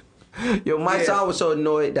 My son was so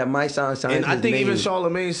annoyed that my son signed his name. And I think even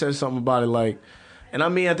Charlamagne said something about it, like, and I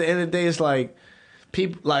mean, at the end of the day, it's like,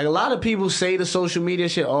 people, like, a lot of people say the social media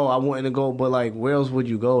shit, oh, I wanted to go, but, like, where else would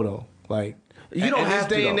you go, though? Like, you don't have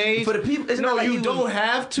to, and age, for the people. It's not like you don't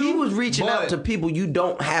have to. He was reaching out to people you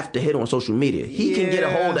don't have to hit on social media. He can get a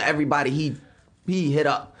hold of everybody he hit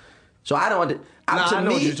up. So I don't.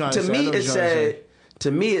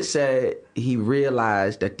 To me, it said he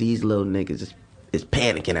realized that these little niggas is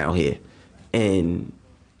panicking out here, and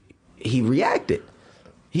he reacted.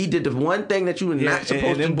 He did the one thing that you were not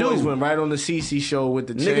supposed to do. Boys went right on the CC show with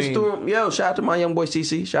the niggas chain. threw him. Yo, shout out to my young boy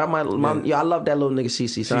CC. Shout out my I love that little nigga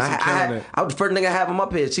CC. So I was the first nigga to have him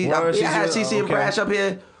up here. I had CC and Brash up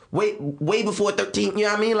here way before 13. You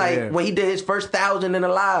know what I mean? Like when he did his first 1,000 in the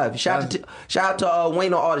live. Shout out to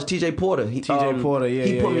Wayne artist TJ Porter. He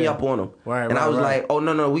put me up on him. Right, and I was like, oh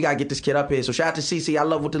no, we gotta get this kid up here. So shout out to CC. I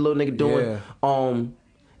love what the little nigga doing. Yeah.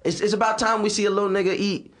 It's about time we see a little nigga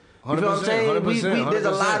eat. You know what I'm saying? 100%. There's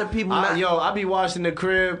a lot of people. I be watching the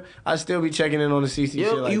crib. I still be checking in on the CC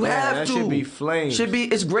shit. Like, you have that to. should be flames.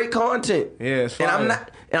 It's great content. Yeah, it's fire.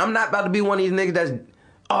 And I'm not about to be one of these niggas that's,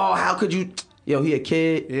 how could you? Yo, he a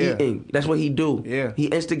kid eating. That's what he do. Yeah. He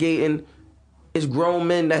instigating it's grown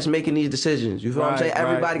men that's making these decisions. You feel what I'm saying?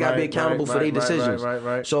 Everybody got to be accountable for their decisions.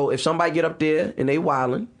 Right. So if somebody get up there and they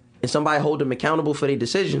wildin', and somebody hold them accountable for their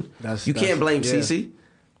decision, you can't blame CC.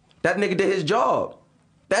 That nigga did his job.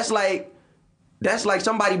 That's like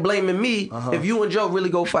somebody blaming me if you and Joe really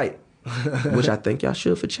go fight. Which I think y'all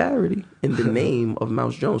should for charity in the name of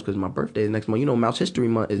Mouse Jones, because my birthday is next month. You know, Mouse History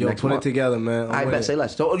Month is next month. Put it together, man. I bet. Say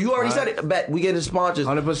less. So you already said it. Bet we get the sponsors.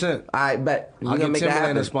 100%. I bet. I'll get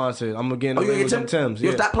Timberland a sponsor. I'm gonna get some Tims.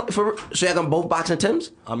 You stop for so y'all gonna both boxing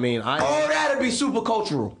Tims? I mean, that'd be super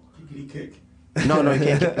cultural. Kickity kick. No, you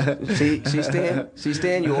can't kick. See,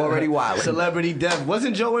 Stan, you already wild. Celebrity Death.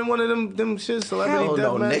 Wasn't Joe in one of them shits? Celebrity Death,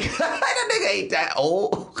 no, man. Nigga. That nigga ain't that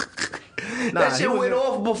old. That shit went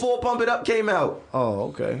off before Pump It Up came out. Oh,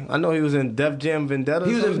 okay. I know he was in Def Jam Vendetta.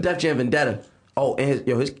 He was in Def Jam Vendetta. Oh, and his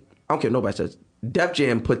I don't care what nobody says. Def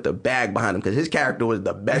Jam put the bag behind him because his character was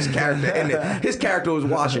the best character in it. His character was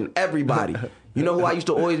washing everybody. You know who I used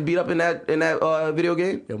to always beat up in that video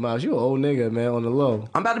game? Yo, Miles, you an old nigga, man, on the low.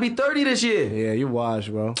 I'm about to be 30 this year. Yeah, you washed,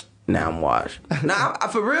 bro. Nah, I'm washed. Nah, I,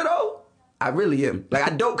 for real though, I really am. Like, I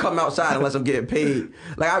don't come outside unless I'm getting paid.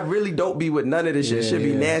 Like, I really don't be with none of this shit. Shit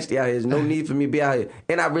be nasty out here. There's no need for me to be out here.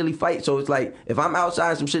 And I really fight. So it's like, if I'm outside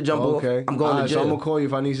and some shit jump off, I'm going to jail. So I'm going to call you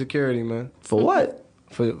if I need security, man. For what?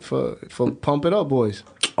 For Pump It Up Boys.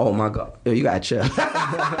 Oh, my God. Yo, you got to chill.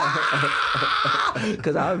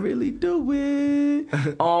 Because I really do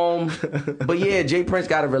it. But yeah, Jay Prince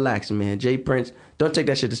got to relax, man. Jay Prince, don't take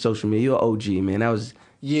that shit to social media. You're an OG, man. That was...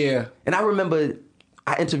 Yeah. And I remember...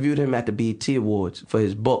 I interviewed him at the BET Awards for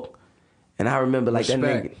his book. And I remember like that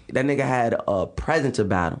nigga had a presence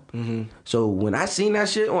about him. Mm-hmm. So when I seen that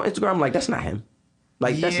shit on Instagram, I'm like, that's not him.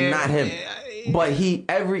 Like, that's not him. But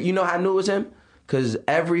you know how I knew it was him? Because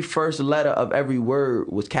every first letter of every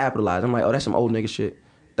word was capitalized. I'm like, oh, that's some old nigga shit.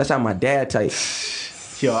 That's how my dad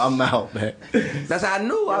typed. Yo, I'm out, man. That's how I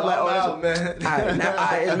knew. I was like, oh, out, man.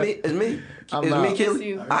 It's me. It's me,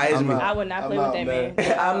 Kelly. It's me. I would not play with that man.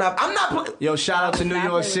 I'm not. Yo, shout out to New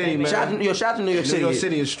York City, man. Shout out to New York City. New York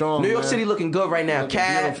City is strong. New York City looking good right now.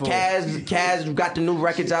 Kaz got the new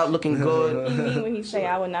records out, looking good. What do you mean when he say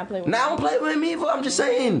I would not play with him? Now I don't play with him either. I'm just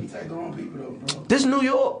saying. Take the wrong people though, bro. This New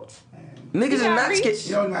York. Niggas is not scared.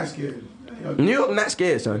 Y'all not scared. New York not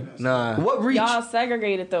scared, son. Nah. What reach? Y'all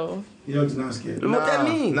segregated though. New York's not scared. What that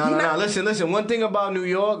mean? Nah. Listen. One thing about New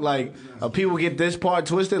York, like, people get this part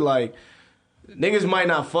twisted, like, niggas might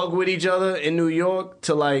not fuck with each other in New York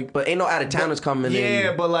to like... But ain't no out-of-towners coming in.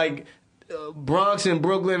 Yeah, but like, Bronx and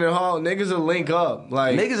Brooklyn and Harlem, niggas will link up.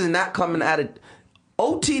 Like, niggas is not coming out of...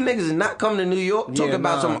 OT niggas is not coming to New York talking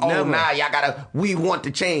about y'all we want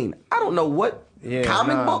the chain. I don't know what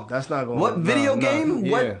comic book. That's not going. What video game?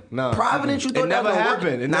 What Providence? You thought it never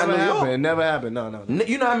happened. It never happened. It never happened. No.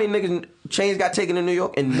 You know how many niggas chains got taken in New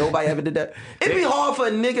York and nobody ever did that? It'd be hard for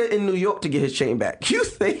a nigga in New York to get his chain back. You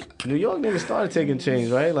think? New York niggas started taking chains,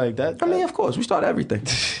 right? Like that. I mean, of course, we started everything.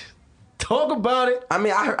 Talk about it. I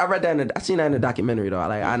mean, I read that I seen that in the documentary though.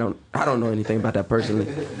 Like, I don't know anything about that personally.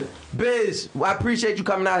 Biz, I appreciate you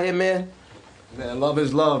coming out here, man. Man, love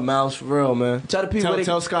is love, Mouse, for real, man. Tell the people.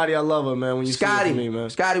 Tell Scotty I love her, man. When you see it for me, man.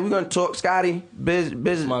 Scotty, we're gonna talk. Scotty, Biz,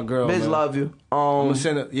 my girl. Biz, man. love you. I'm gonna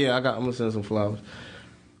send it. Yeah, I'm gonna send some flowers.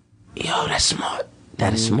 Yo, that's smart.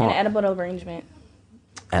 That is smart. An edible arrangement.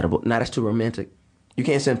 Edible? Nah, that's too romantic. You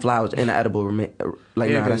can't send flowers in an edible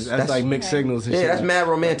that's like mixed signals. And shit. That's mad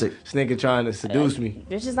romantic. This nigga trying to seduce me.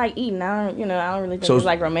 It's just like eating. I don't really think it's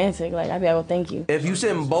like romantic. Like, I'd be like, thank you. If you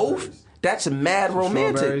send both, that's mad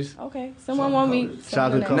romantic. Okay, someone want me.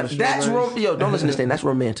 That's yo. Don't listen to this thing. That's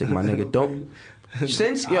romantic, my nigga. Don't.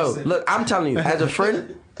 Look, I'm telling you, as a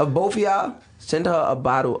friend of both of y'all, send her a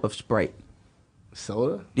bottle of Sprite.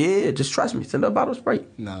 Soda? Yeah, just trust me. Send her a bottle of Sprite.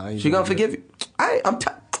 Nah, she gonna forgive you.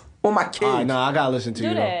 On my kids. I gotta listen to you.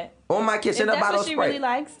 Do that. On my kids, send her a bottle of Sprite. If that's what she really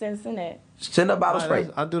likes, then send it. Send her a bottle of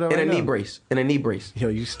Sprite. I'll do that right now. In a knee brace. Yo,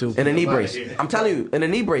 you stupid. In a knee brace. I'm telling you, in a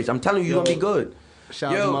knee brace. I'm telling you, you're gonna be good.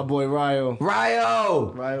 Shout out to my boy Ryo.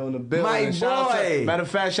 Ryo in the building. My boy. Matter of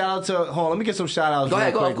fact, shout out to... Hold on, let me get some shout outs. Go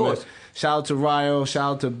ahead, of course. Man. Shout out to Ryo.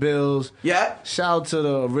 Shout out to Bills. Yeah. Shout out to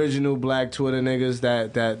the original black Twitter niggas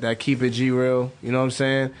that keep it G-real. You know what I'm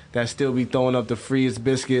saying? That still be throwing up the free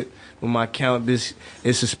ItzBizkit when my account is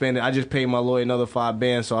suspended. I just paid my lawyer another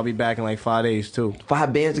 $5 so I'll be back in like 5 days too.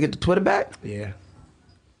 $5 to get the Twitter back? Yeah.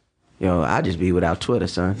 Yo, I'd just be without Twitter,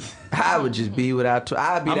 son. I would just be without Twitter.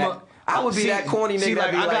 I would be that corny nigga.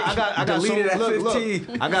 Like, I got so,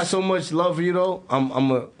 look, I got so much love for you though.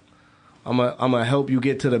 I'm gonna help you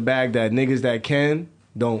get to the bag that niggas that can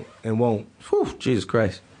don't and won't. Whew, Jesus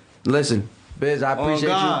Christ. Listen, Biz, I appreciate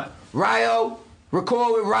you. Ryo,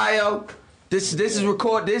 record with Ryo. This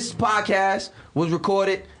podcast was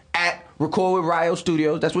recorded at Record with Ryo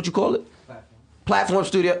Studios. That's what you call it? Platform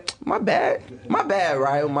Studio. My bad,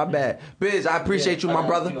 Ryo. My bad. Biz, I appreciate you, my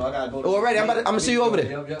brother. Already, I'm gonna see you over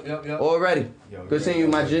there. Yep. Already. Good seeing you,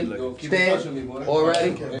 my G. Stan.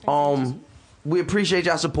 Already. We appreciate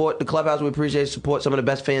y'all support. The Clubhouse, we appreciate support. Some of the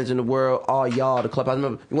best fans in the world are y'all. The Clubhouse,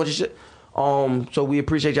 remember, you want your shit? So we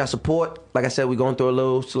appreciate y'all support. Like I said, we're going through a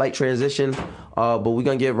little slight transition, but we're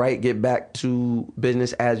gonna get back to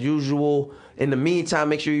business as usual. In the meantime,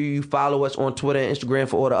 make sure you follow us on Twitter and Instagram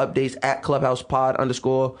for all the updates at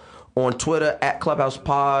 @ClubhousePod_ on Twitter, at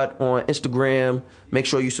 @ClubhousePod on Instagram. Make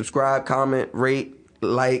sure you subscribe, comment, rate,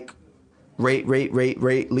 leave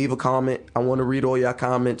a comment. I want to read all your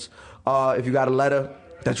comments. If you got a letter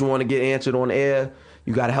that you want to get answered on air,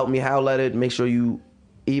 you got to help me how letter. Make sure you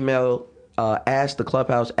email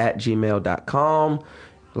asktheclubhouse@gmail.com.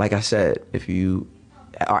 Like I said, if you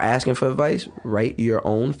are asking for advice, write your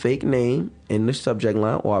own fake name in the subject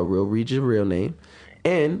line, or I will read your real name.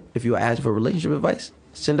 And if you are asking for relationship advice,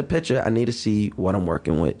 send a picture. I need to see what I'm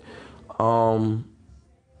working with. For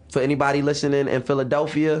anybody listening in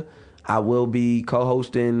Philadelphia, I will be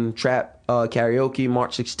co-hosting Trap Karaoke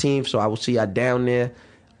March 16th, so I will see y'all down there.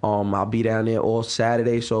 I'll be down there all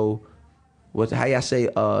Saturday, so how y'all say,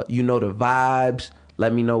 you know the vibes.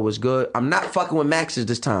 Let me know what's good. I'm not fucking with Max's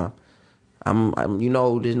this time. I'm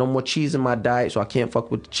there's no more cheese in my diet, so I can't fuck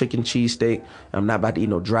with the chicken cheesesteak. I'm not about to eat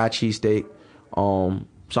no dry cheesesteak. So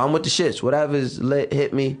I'm with the shits. Whatever is lit,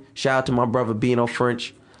 hit me. Shout out to my brother Bino French.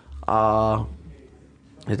 Is that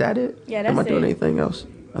it? Yeah, that's it. Am I doing anything else?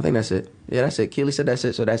 I think that's it. Yeah, that's it. Keely said that's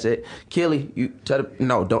it, so that's it. Keely,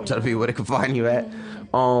 don't tell the people where they can find you at.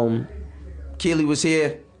 Keely was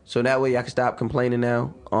here, so that way y'all can stop complaining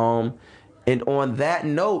now. And on that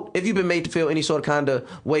note, if you've been made to feel any sort of kind of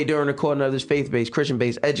way during the recording of this faith-based,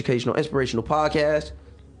 Christian-based, educational, inspirational podcast,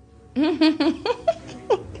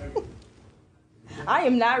 I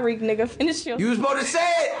am not Reek, nigga. Finish your... You was supposed to say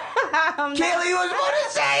it! Keely, you was supposed to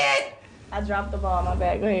say it! I dropped the ball. My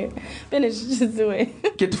bad. Go ahead. Finish. Just do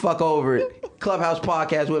it. Get the fuck over it. Clubhouse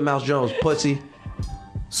Podcast with Mouse Jones, pussy.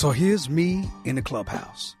 So here's me in the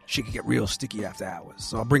clubhouse. She could get real sticky after hours.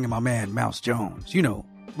 So I bring in my man, Mouse Jones. You know,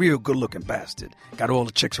 real good-looking bastard. Got all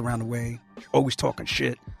the chicks around the way. Always talking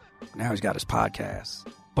shit. Now he's got his podcast.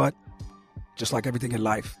 But just like everything in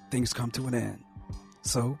life, things come to an end.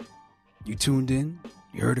 So you tuned in.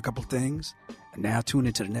 You heard a couple things. And now tune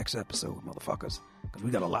into the next episode, motherfuckers. Because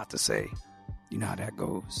we got a lot to say. You know how that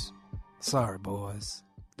goes. Sorry, boys.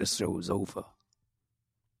 This show is over.